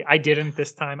copy. I didn't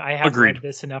this time. I have read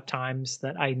this enough times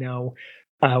that I know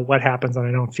what happens, and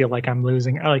I don't feel like I'm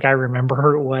losing. Like, I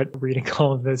remember what reading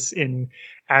all of this in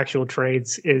actual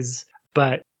trades is,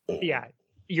 but yeah,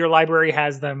 your library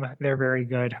has them. They're very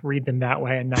good. Read them that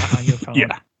way and not on your phone.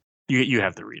 Yeah. You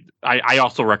have to read. I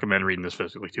also recommend reading this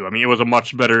physically too. I mean, it was a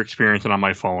much better experience than on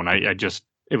my phone.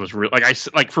 It was real.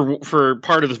 Like for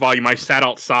part of this volume, I sat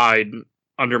outside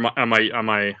on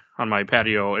my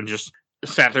patio and just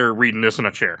sat there reading this in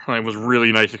a chair. It was a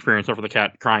really nice experience, except for the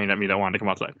cat crying at me that wanted to come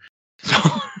outside. So,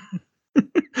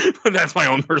 but that's my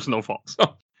own personal fault.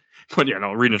 So, but yeah,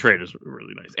 no, reading a trade is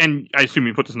really nice. And I assume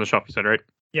you put this in the shelf. You said, right?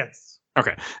 Yes.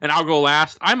 Okay, and I'll go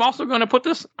last. I'm also going to put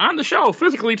this on the shelf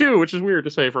physically too, which is weird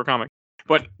to say for a comic.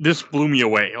 But this blew me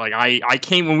away. Like, I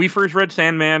came when we first read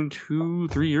Sandman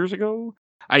 2-3 years ago.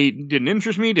 I didn't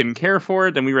interest me, didn't care for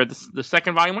it. Then we read the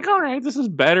second volume. Like, all right, this is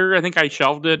better. I think I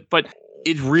shelved it, but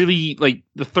it's really like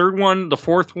the third one, the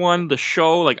fourth one, the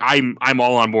show. Like, I'm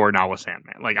all on board now with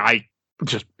Sandman. Like,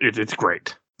 it's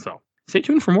great. So stay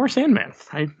tuned for more Sandman.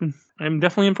 I'm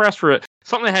definitely impressed for it.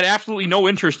 Something I had absolutely no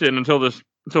interest in until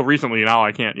recently. Now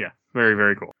I can't. Yeah, very,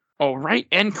 very cool. All right.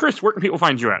 And Chris, where can people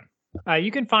find you at?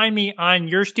 You can find me on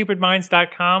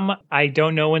yourstupidminds.com. I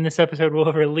don't know when this episode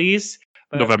will release.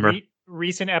 But November.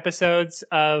 Recent episodes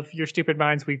of Your Stupid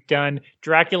Minds, we've done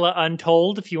Dracula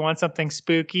Untold, if you want something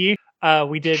spooky.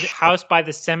 We did House by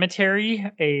the Cemetery,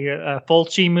 a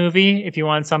Fulci movie, if you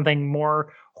want something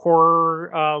more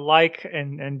horror-like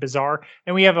and bizarre.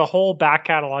 And we have a whole back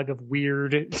catalog of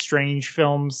weird, strange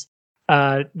films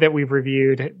that we've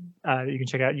reviewed. You can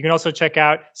check out. You can also check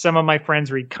out Some of My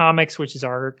Friends Read Comics, which is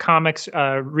our comics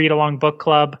read-along book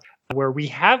club, where we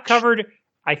have covered,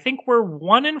 I think we're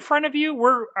one in front of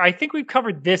you. I think we've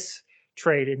covered this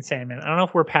trade in Sandman. I don't know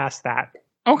if we're past that.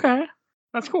 Okay.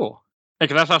 That's cool.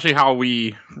 Because that's actually how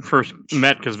we first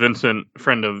met, because Vincent,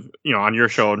 friend of, on your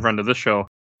show and friend of this show,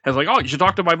 has like, oh, you should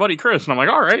talk to my buddy Chris. And I'm like,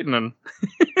 all right. And then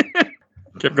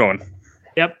kept going.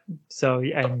 Yep. So,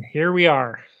 and here we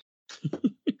are.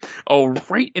 All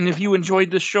right. And if you enjoyed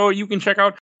this show, you can check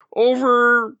out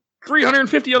over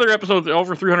 350 other episodes,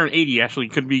 over 380 actually,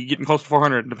 could be getting close to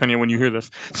 400 depending on when you hear this.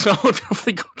 So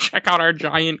definitely go check out our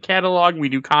giant catalog. We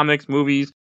do comics,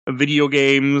 movies, video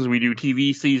games, we do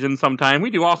TV seasons sometime.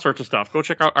 We do all sorts of stuff. Go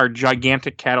check out our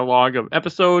gigantic catalog of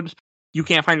episodes. You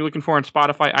can't find what you're looking for on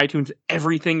Spotify, iTunes.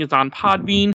 Everything is on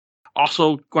Podbean.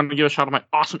 Also, going to give a shout out to my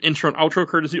awesome intro and outro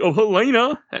courtesy of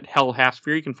Helena at Hell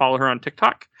Hasphere. You can follow her on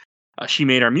TikTok. She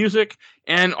made our music.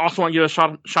 And also want to give a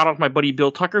shout out to my buddy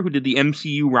Bill Tucker, who did the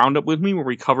MCU Roundup with me, where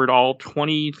we covered all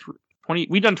 20.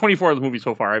 We've done 24 of the movies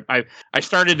so far. I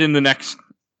started in the next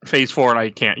phase 4, and I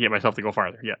can't get myself to go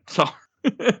farther yet. So,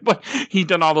 but he's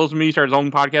done all those with me. He started his own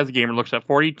podcast, The Gamer Looks at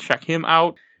 40. Check him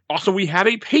out. Also, we have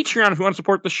a Patreon if you want to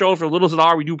support the show for as little as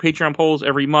 $1. We do Patreon polls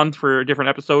every month for different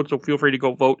episodes, so feel free to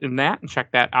go vote in that and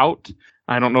check that out.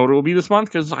 I don't know what it will be this month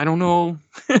because I don't know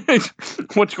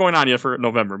what's going on yet for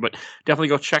November, but definitely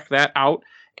go check that out.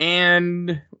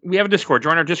 And we have a Discord.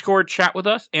 Join our Discord, chat with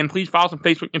us, and please follow us on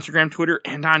Facebook, Instagram, Twitter,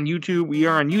 and on YouTube. We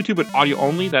are on YouTube at audio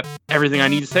only. That's everything I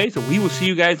need to say. So we will see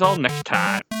you guys all next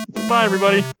time. Bye,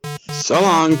 everybody. So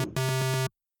long.